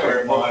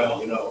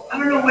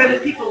don't know where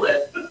the people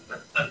live. No,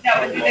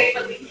 but do they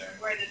release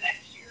where the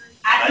next year?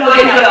 So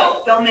they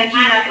will. They'll mention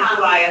that in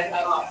July at the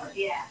conference.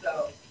 Yeah.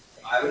 So.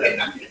 I would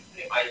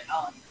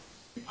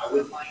I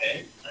would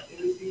think it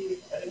would be,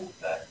 I think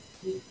that.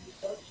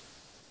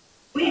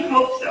 We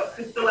hope so,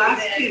 because the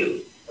last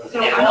two, so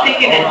I'm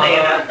thinking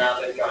Atlanta.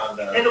 Now they've gone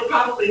to. It'll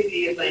probably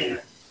be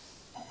Atlanta.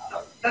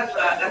 So that's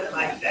what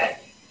I said.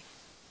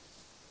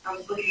 I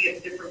was looking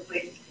at different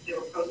places, because they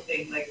were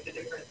posting like the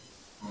different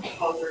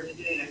calls are in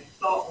Atlanta. I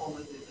thought one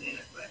was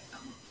Atlanta, but.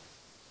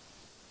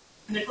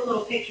 And there's a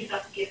little pictures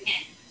up to get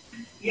in.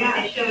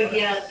 Yeah. They showed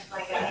you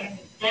like a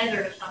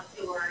desert of some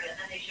sort, and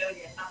then they showed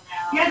you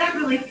somehow. Yeah, that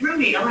really threw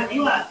me. I'm like,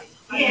 what?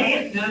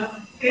 Yeah. No.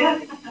 Yeah.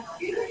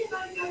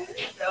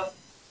 So,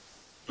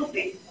 we'll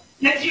see.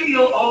 Next year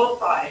you'll all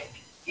apply.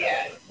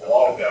 Yeah. We'll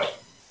all go.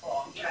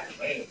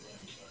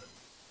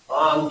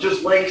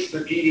 Just links to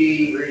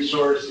PD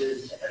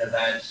resources and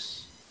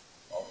events.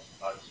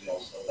 Obviously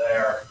also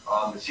there.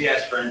 The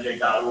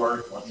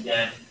CSTASNJ.org, once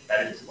again,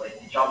 that is like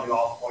the jumping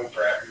off point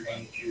for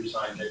everything computer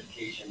science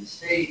education in the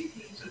state.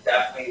 So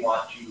definitely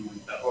want to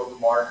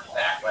bookmark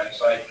that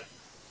website.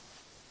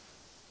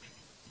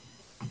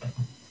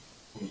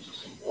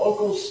 Some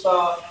local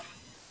stuff.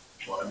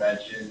 Want to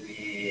mention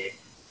the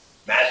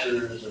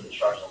Masters of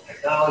Instructional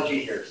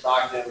Technology here at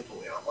Stockton,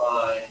 fully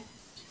online.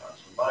 Just a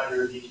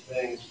reminder of these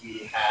things.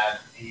 We have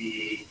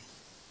the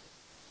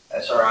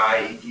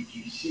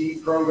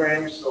SRI&ETTC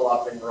program still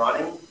up and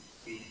running.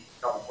 A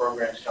couple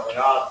programs coming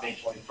up. May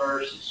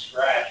 21st is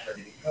Scratch,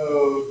 Ready to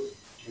Code,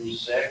 June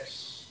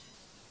 6.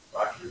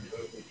 Roger,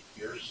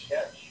 your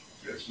sketch.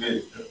 It's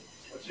me.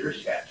 What's your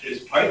sketch?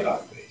 It's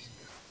Python based.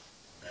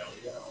 There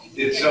we go.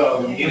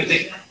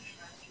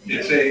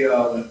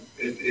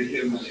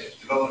 It was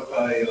developed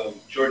by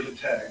Georgia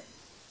Tech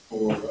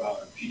for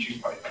teaching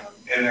Python,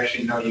 and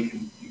actually now you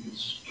can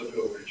flip it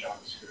over to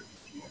JavaScript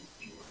if you want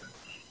to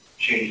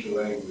change the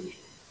language.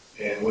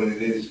 And what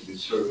it is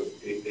sort of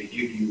they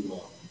give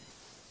you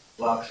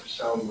blocks of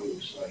sound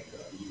loops like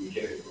you would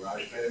get in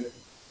GarageBand.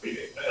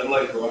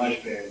 Unlike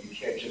GarageBand, you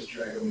can't just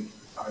drag them into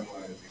the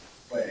timeline and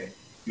play.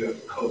 You have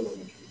to code them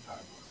into the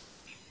timeline.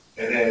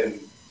 And then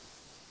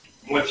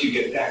once you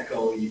get that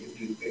going, you can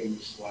do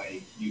things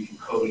like you can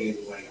code in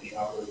like the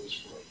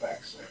algorithms for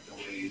effects like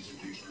delays and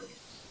reverbs.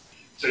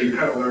 So you're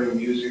kind of learning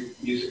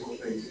musical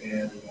things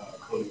and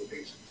coding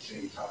things at the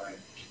same time.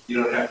 You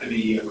don't have to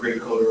be a great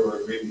coder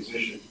or a great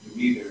musician to do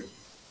either,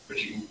 but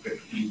you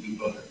do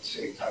both at the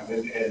same time.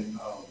 And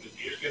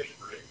Ear Sketch is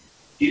free.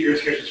 Ear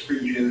Sketch is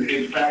free.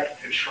 In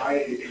fact, to try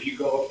it, if you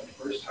go up the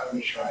first time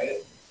to try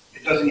it,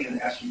 it doesn't even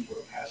ask you for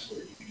a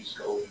password. You can just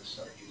go in and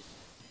start using it.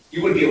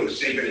 You wouldn't be able to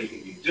save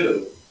anything you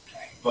do,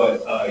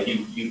 but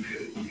you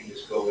can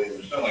just go in.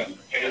 There's no like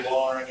paywall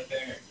or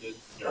anything.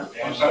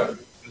 I'm sorry.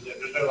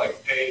 There's no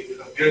like pay.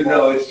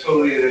 No, it's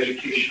totally an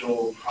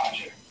educational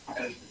project.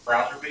 And it's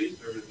browser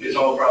based, or it's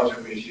all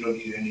browser based. You don't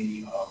need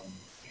any.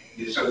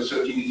 So if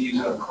you need to use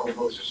it on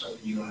Chromebooks or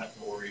something, you don't have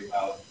to worry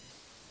about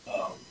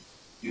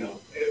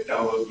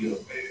download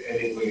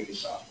any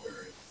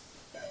software.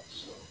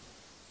 So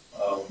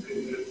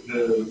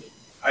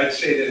I'd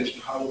say that it's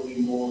probably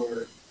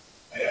more.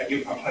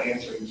 I'm probably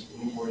answering this a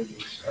little more than you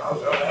expect.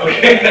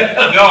 Okay.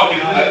 No,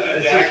 because that's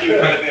exactly the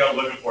kind of thing I'm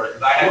looking for.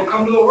 We'll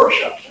come to the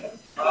workshop.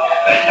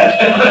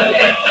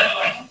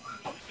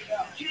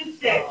 June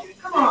 6th.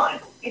 Come on.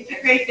 It's a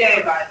great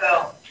day,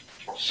 Bill.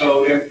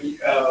 So I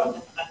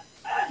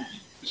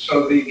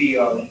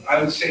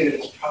would say that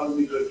it's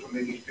probably good for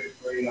maybe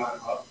 5th grade on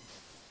up.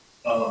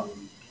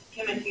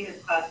 Kim and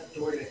Tina's class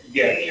adored it.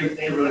 Yeah,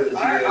 Kim really used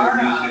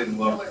it and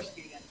loved it.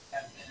 Students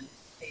have been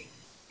paid.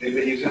 They've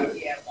been using it?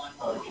 Yeah, one.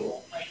 Oh,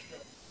 cool.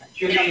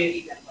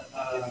 Actually,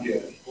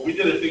 well, we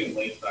did a thing in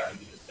Lakeside. We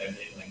did a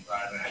 10-day in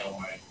Lakeside, and I had all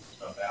my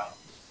stuff out.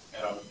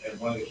 And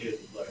one of the kids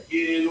was like,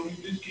 "Yeah, don't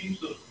use this game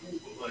stuff cool,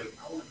 but like,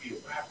 I want to be a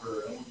rapper.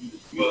 I want to do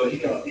this." Well, he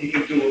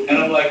can do it. And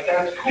I'm like,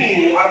 "That's cool.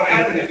 I don't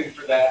have anything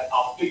for that.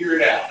 I'll figure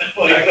it out."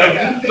 So like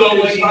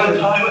by the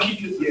time he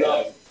gets it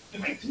done.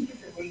 I think that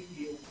there might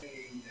be a way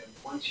that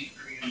once you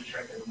create a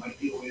track, there might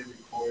be a way to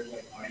record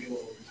like audio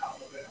over top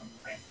of it.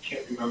 I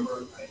can't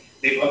remember.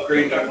 They've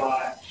upgraded a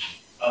lot.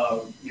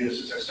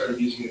 Since I started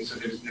using it, so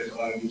there's a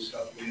lot of new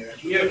stuff in there.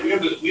 We have an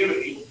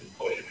Ableton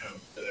push at home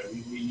so that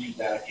we use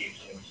that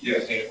occasionally. Yeah.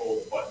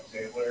 Sample the button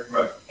sampler.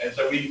 Right. And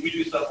so we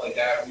do stuff like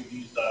that. We've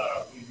used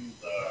a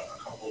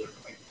couple of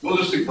different things. We'll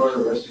just ignore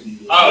the rest of you.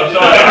 Oh,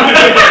 sorry.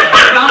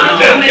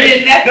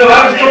 No,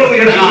 I was totally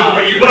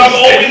interested. But I'm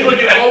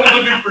always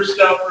looking for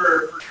stuff for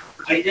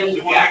ideas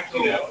to back,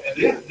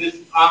 and this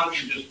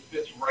honestly just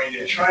fits right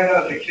in. Try it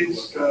out. The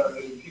kids,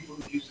 the people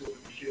who use it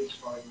with the kids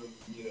find them,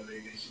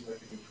 they seem like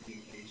they're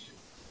pretty engaged.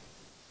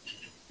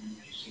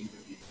 They seem to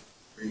be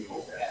pretty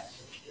cool.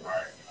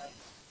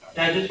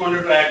 I just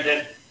wanted to add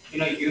that,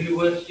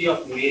 University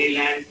of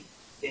Maryland,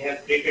 they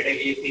have created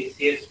a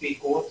CSP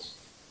course,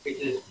 which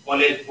is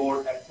College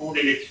Board Approved,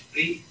 and it's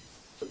free.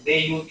 So they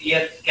use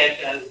Sketch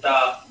as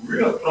the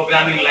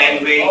programming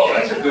language. Oh,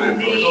 that's a good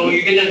approach. So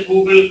you can just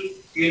Google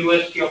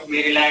University of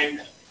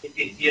Maryland,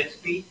 it's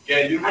CSP.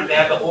 Yeah, and they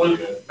have the whole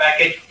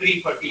package free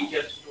for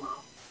teachers too.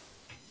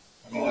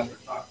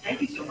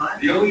 Thank you so much.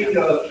 The only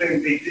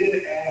thing they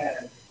did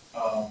add,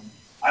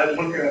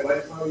 one thing I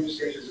liked about your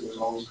sketches, it was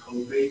always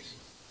code-based.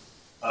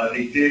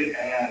 They did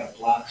add a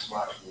blocks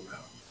module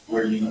now,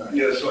 where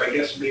you, so I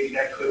guess maybe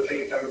that could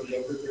take it out of the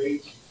younger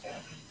grades.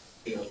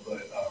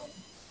 But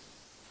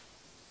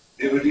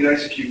it would be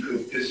nice if you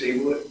could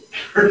disable it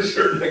for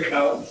certain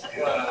accounts.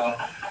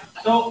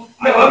 So No,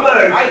 I'm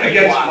not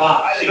against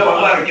blocks. No,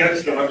 I'm not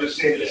against them. I'm just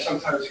saying that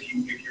sometimes if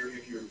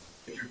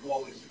your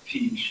goal is to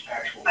teach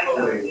actual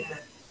coding.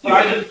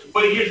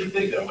 But here's the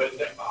thing though,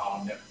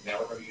 now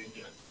we're going to get into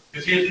it.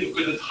 Because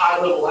it's high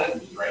level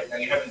languages, right? Now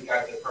you have these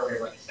guys that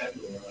program like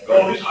assembly, and they're like,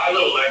 oh, these high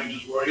level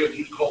languages where you have to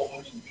use call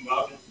functions, do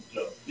objects and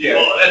stuff. Yeah.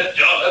 Well, that's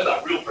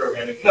not real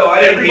programming. No,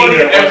 I didn't mean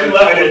Everybody at every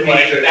level is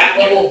like, that. that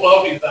level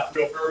above is not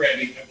real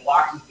programming, and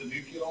blocks is the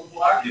new kid on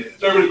block. Yeah.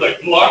 So everybody's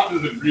like, blocks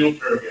isn't real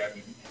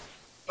programming.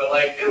 But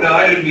like, No,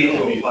 I didn't mean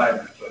to apply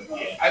that, but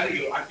yeah, I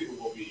think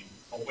it will be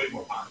way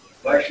more popular.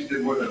 I actually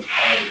did more than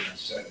apply it and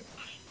said it.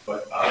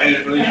 But I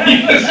didn't really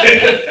mean to say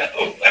it that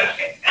way.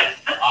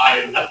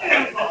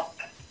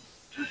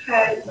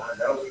 Okay.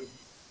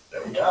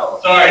 There we go.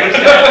 Sorry. Well,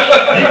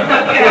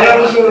 that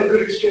was a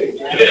good exchange.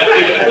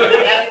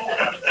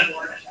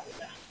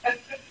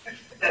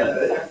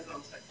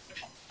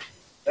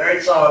 All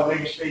right, so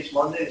Makerspace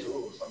Mondays,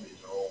 ooh, some of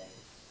these are old.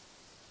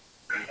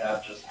 We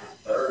have just the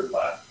third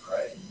left,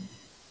 right?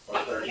 Or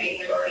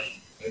 13th,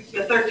 sorry.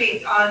 The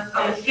 13th,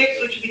 on the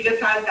 6th, which we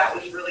just had, that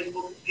was really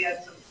cool. We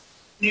had some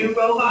new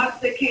robots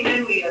that came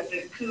in. We had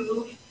the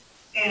Couve,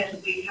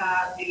 and we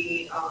had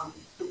the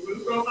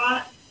Root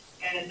robot,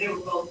 and they were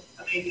both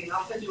amazing.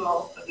 I'll send you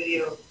all a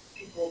video of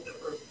people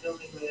that were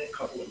building with it. A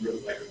couple of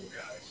really likable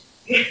guys.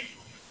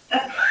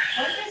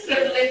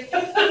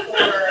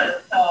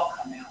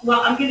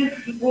 Well,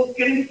 we're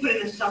gonna be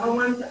putting the summer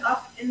ones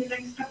up in the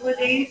next couple of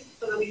days,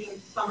 so there'll be some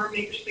summer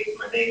Makerspace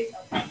Mondays,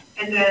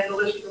 and then the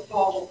list for the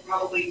fall will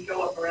probably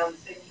go up around the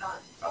same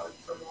time, probably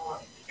put them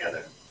all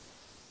together.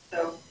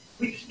 So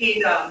we just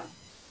need,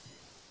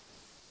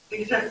 we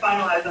just have to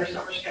finalize our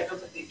summer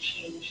schedules if they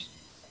changed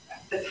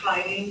the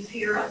timings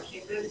here on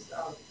campus.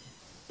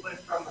 Went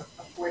from a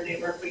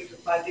 4-day work week to a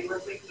 5-day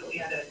work week, so we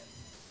had to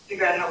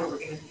figure out how we were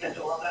going to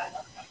schedule all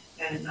that.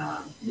 And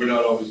we're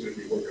not always going to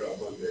be working on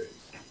Mondays.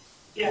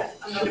 yeah,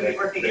 I'm not going to be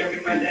working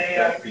every Monday.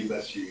 That could be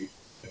less you.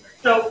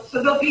 So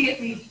there'll be at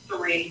least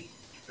 3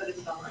 for the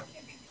summer.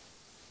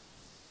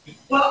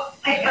 Well,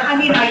 I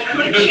mean, I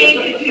could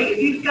change it to, if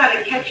you've got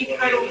a catchy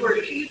title for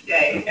a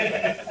Tuesday,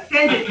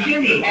 send it to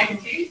me. And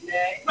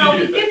Tuesday. Well,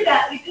 we did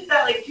that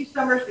like 2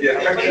 summers ago. Yeah,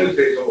 next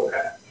Tuesday's a little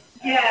hat.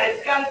 Yeah,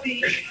 it's gotta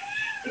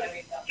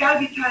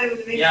be tied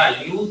with the.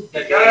 Yeah, use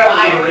the.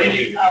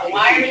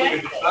 Wired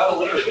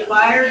Wednesday.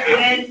 Wired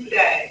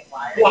Wednesday.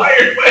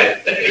 Wired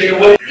Wednesday.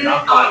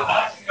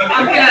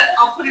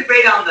 I'll put it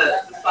right on the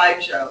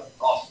slideshow.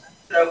 Awesome.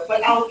 So,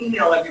 but I'll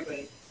email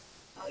everybody.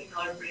 In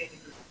the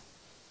group.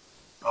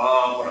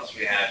 What else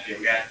we have here?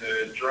 We got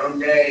the Drone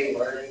Day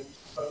Learning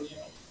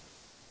Symposium,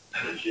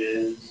 which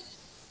is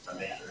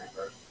May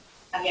 31st.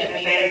 Yeah,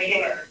 May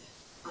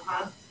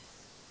 31st.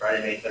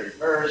 Friday, May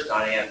 31st,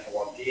 9 a.m. to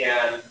 1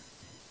 p.m.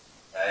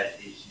 at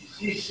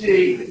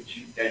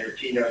ECCC. Get your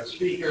keynote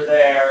speaker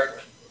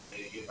there.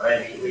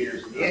 Right,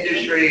 leaders in the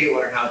industry,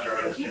 learn how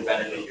drones can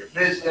benefit your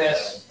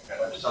business.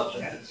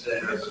 Something to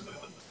consider.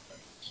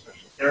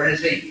 There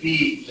is a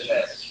fee to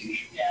this.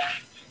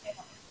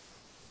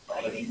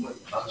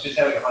 I'm just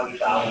having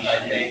 $100,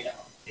 I think.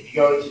 If you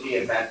go to the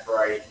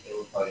Eventbrite, it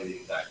will tell you the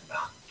exact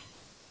amount.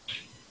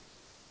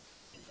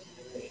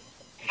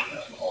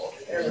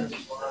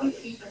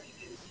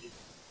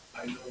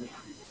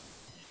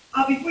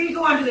 Before you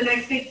go on to the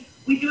next thing,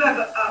 we do have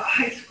a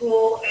high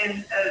school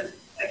and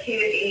a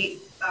K-8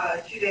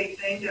 2-day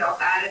thing that I'll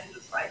add into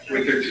the slideshow.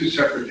 Wait, there are 2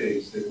 separate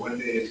days. One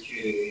day is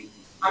K-8.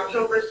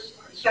 October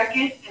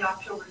 2nd and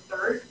October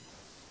 3rd.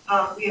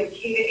 We have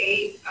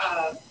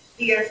K-8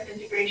 CS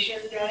Integration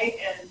Day,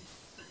 and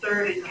the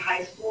 3rd is the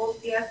high school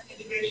CS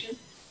Integration.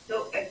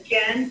 So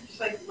again, just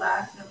like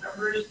last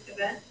November's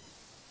event,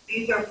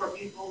 these are for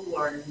people who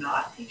are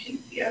not teaching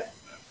CS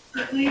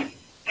currently,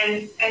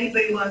 and if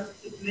anybody wants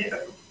to submit a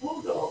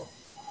proposal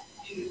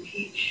to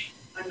teach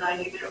a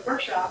 90-minute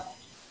workshop,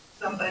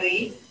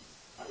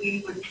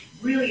 we would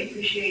really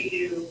appreciate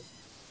you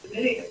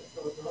submitting a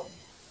proposal.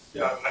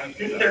 Yeah, I can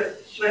do that.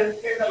 Mr.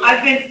 Swift,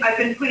 I've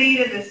been putting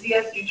it in the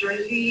CS New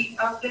Jersey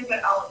thing,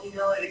 but I'll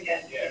email it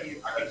again to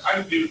you. I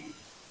can do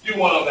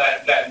one of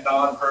that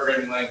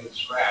non-programming language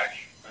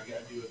Scratch. I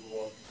gotta do a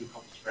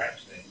couple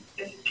Scratch things.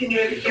 Can you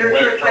gear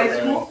towards high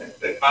school?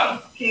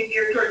 Can you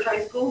gear towards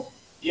high school?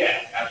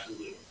 Yeah,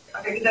 absolutely.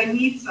 Okay, because I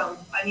need some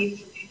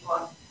people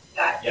on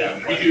that. Yeah,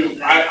 we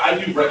do. I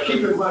do retro.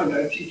 Keep in mind,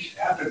 I teach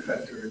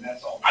Affector, and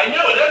that's all. I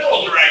know, that's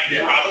all direct.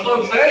 Yeah, that's what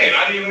I'm saying.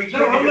 I didn't even.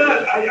 No, I'm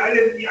not. I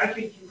didn't. I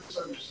think you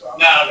misunderstood.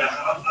 No, I'm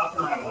not.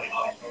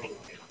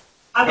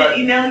 I will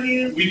email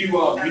you. We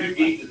do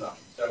game design.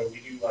 So we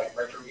do like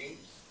retro games.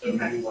 So we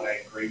do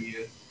like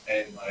gradients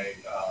and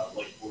like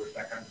sports,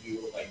 that kind of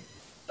deal, like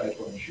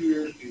side-scrolling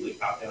shooters. We do like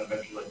top-down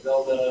adventures like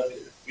Zelda.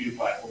 We do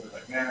platformers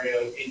like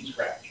Mario in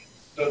Scratch.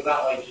 So it's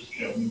not like just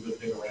move the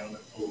thing around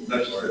and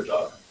That's our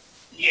job.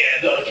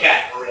 Yeah, the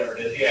cat or whatever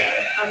it is.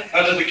 Yeah.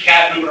 Not just a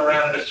cat moving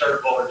around in a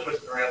circle or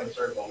twisting around in a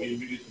circle. We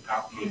do some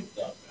complicated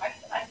stuff. I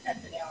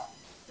sent it out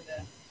to the,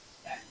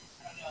 I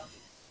don't know if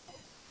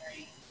it's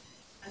very.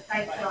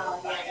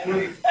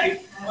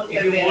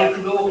 If you want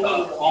to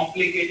do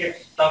complicated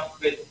stuff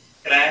with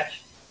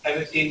Scratch, have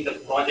you seen the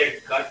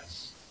project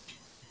Guts?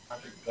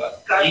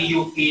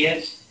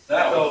 EUPS.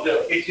 So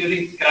it's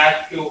using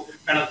Scratch to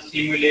kind of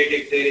simulate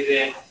if there is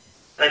a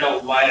threat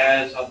of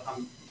virus or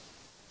some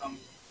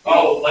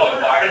like a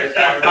virus.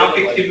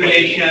 traffic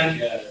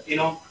simulation, you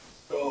know.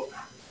 So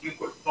you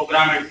could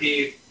program and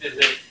see if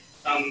there's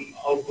some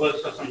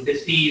outburst or some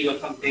disease or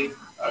something.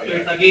 So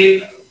it's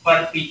again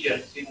per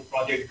features, you know,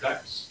 project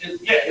Guts.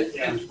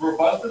 It's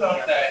robust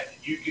enough that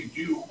you can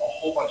do a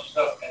whole bunch of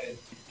stuff, and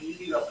it's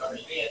easy enough to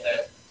understand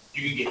that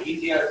you can get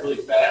easy at it really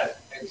fast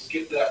and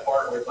skip to that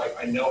part where it's like,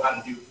 I know how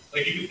to do,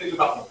 like you can think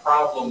about the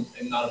problems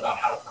and not about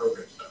how to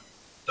program stuff.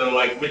 So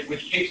like,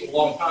 which takes a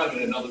long time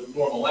in another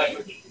normal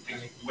language, it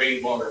takes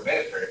way longer to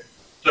master it.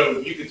 So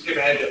you can skip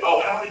ahead to,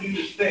 oh, how do I do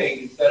this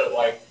thing, instead of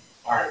like,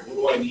 all right, what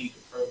do I need to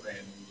program?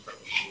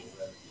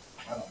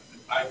 I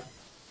don't know.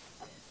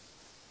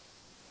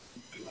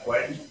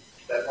 When,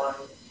 deadline,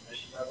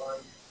 mission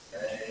deadline?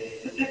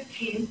 The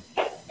 15th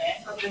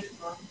of this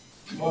month.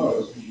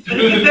 Tomorrow. But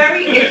it's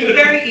very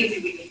easy.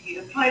 We can see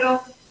the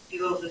title, the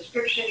little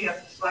description, you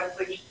have to select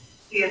which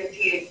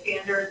CSTA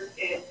standards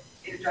it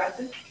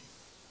addresses.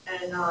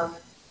 And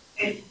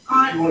it's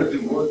on. You want to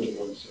do more than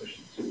one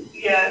session too.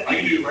 Yeah. I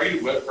can do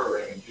web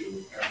programming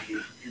too, and I can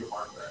do computer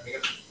hardware. I think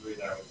that's really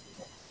that was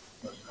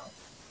the most common.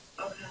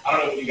 Okay. I don't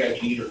know what you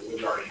guys need or what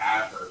you already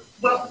have or.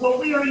 Well, what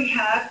we already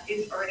have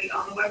is already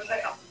on the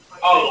website.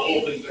 Oh, the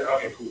whole thing's there.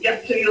 Okay, cool.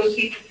 Yep. So you'll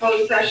see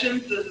proposed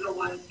sessions. Those are the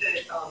ones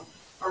that are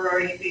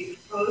already being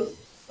proposed.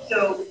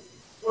 So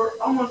we're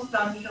almost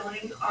done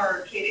filling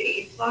our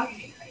K-8 slots.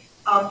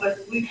 But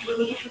we're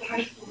looking for the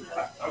high school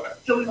now. Okay.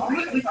 So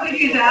we could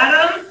use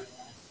Adam.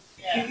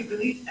 You could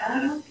release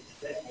Adam.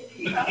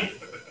 He lives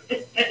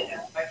and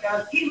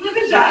dies. He lives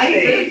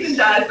and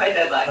dies by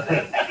deadline. I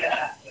get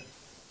that.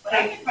 But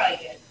I could probably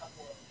get a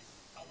couple of,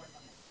 I'll work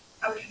on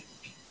that. Okay.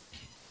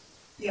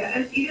 Yeah,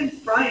 and even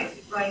Brian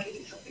can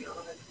do something on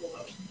that school.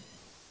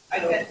 I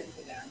sent it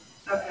to them,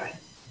 Okay.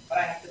 but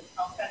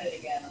I'll send it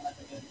again and let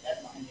them know the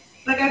deadline.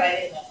 Like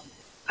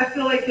I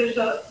feel like there's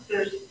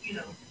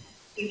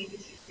 80 to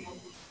 60 more.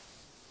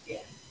 Yeah.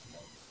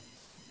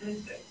 And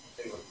it's good.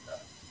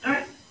 All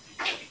right.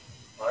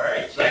 All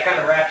right, so that kind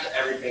of wraps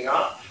everything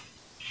up.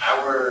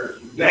 Our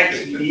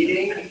next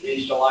meeting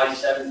is July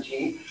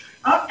 17th.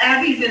 Oh,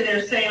 Abby's in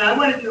there saying, I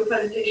want to do a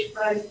presentation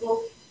for high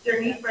school. Is there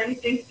need for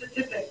anything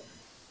specific?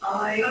 Oh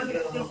my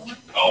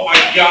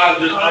God,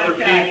 there's other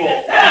people.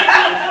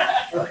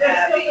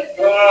 Abby.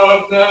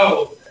 Oh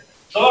no,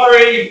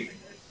 sorry.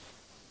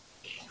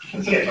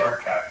 It's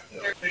archived.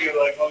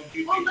 Like, oh,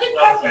 you Well, good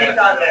president's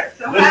on there.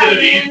 So listen to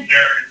these Abby,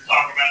 nerds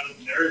talk about this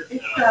nerd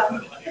stuff.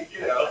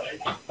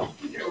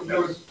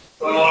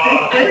 I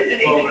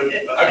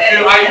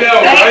know,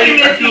 right?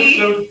 I feel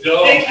so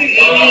dumb. Thank you,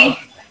 Amy.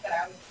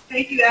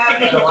 Thank you,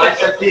 Abby. July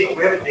 17th,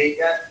 we have a date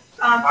yet?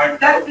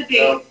 That's the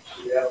date.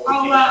 Yeah.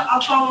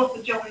 I'll follow up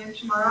with Joanne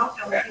tomorrow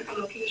and we'll get the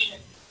location.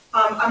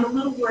 I'm a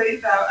little worried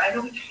about, I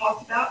know we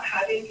talked about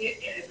having it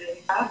in a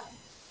mini class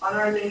on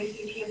our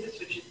Livingston campus,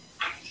 which is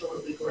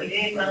absolutely gorgeous.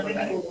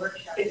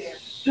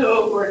 It's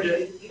so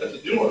gorgeous. That's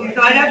a new one.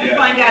 So I'd have to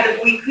find out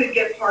if we could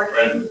get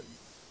parking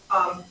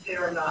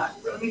there or not.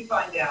 So let me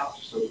find out.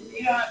 You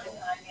don't have the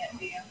time yet,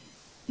 do you?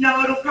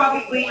 No, it'll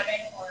probably,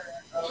 Morning or?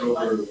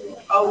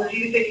 oh, do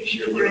you think it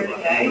should be during the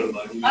day?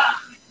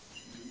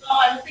 Oh,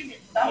 I was thinking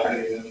summer.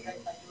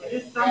 It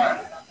is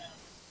summer.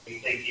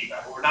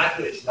 We're not,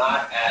 it's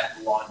not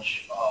at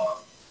lunch,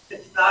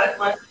 It's not at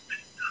lunch.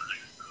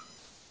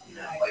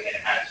 like it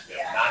has been.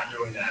 We're not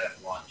doing that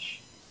at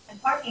lunch.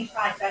 And parking's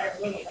probably better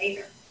a little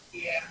later.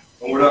 Yeah.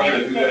 But we're not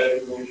gonna do that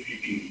at lunch.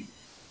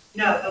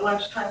 No, the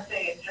lunchtime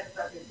thing is text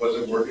message.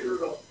 Wasn't working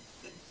at all.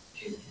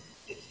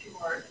 It's too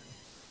hard.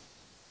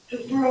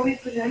 Because we're always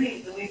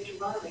presenting, the way to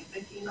run, like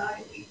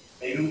 59 weeks.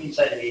 Maybe we can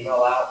send an email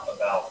out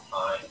about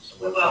times, so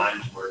what We will.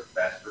 times work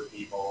best for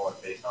people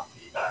and based on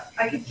feedback.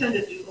 I can send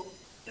a doodle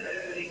to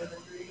everybody in the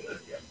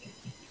group.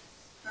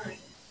 All right.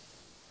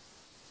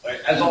 All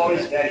right, as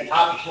always, if you have any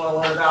topics you want to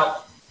learn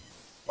about,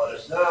 let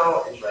us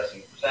know.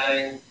 Interesting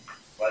presenting,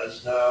 let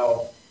us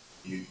know.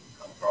 You can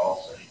come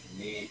across and you can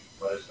meet,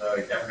 let us know.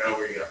 You never know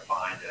where you're going to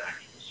find an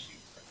actual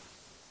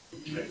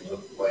speaker.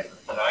 Like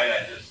tonight,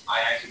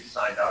 I actually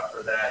signed up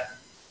for that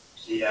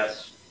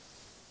CS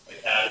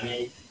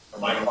Academy for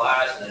my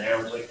class, and then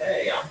Erin was like,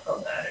 hey, I'm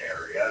from that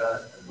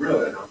area. And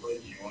Really? And I was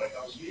like, do you want to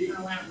come speak?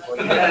 I was like,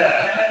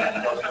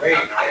 yeah. I was like, great,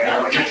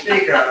 I'm a good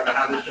speaker. I don't know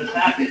how this just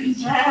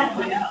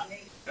happened.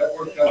 That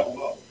worked out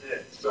well.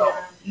 So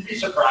you'd be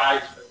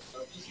surprised,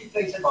 but just keep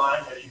things in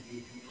mind as you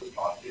meet people to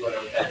talk to. I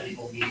know that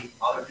people meet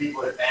other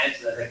people at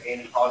events that they came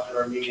and talked at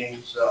our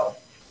meetings, so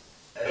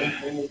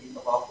anything that you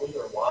come up with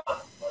or want,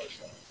 let us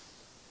know.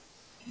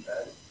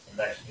 Okay. The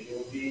next meeting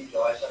will be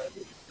July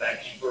 17th.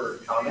 Thanks for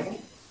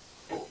coming.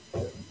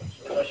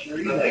 So that's your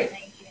evening.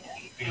 Thank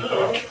you.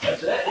 That's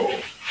That's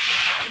it.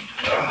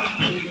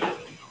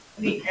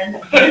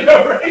 I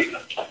know, right?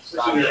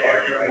 Stop You're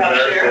sharing.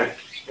 arguing there,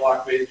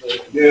 block basically.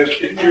 Yeah,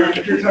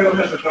 if your title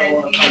has a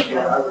double on top,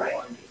 I would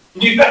find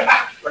it.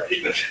 Yeah,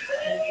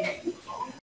 right.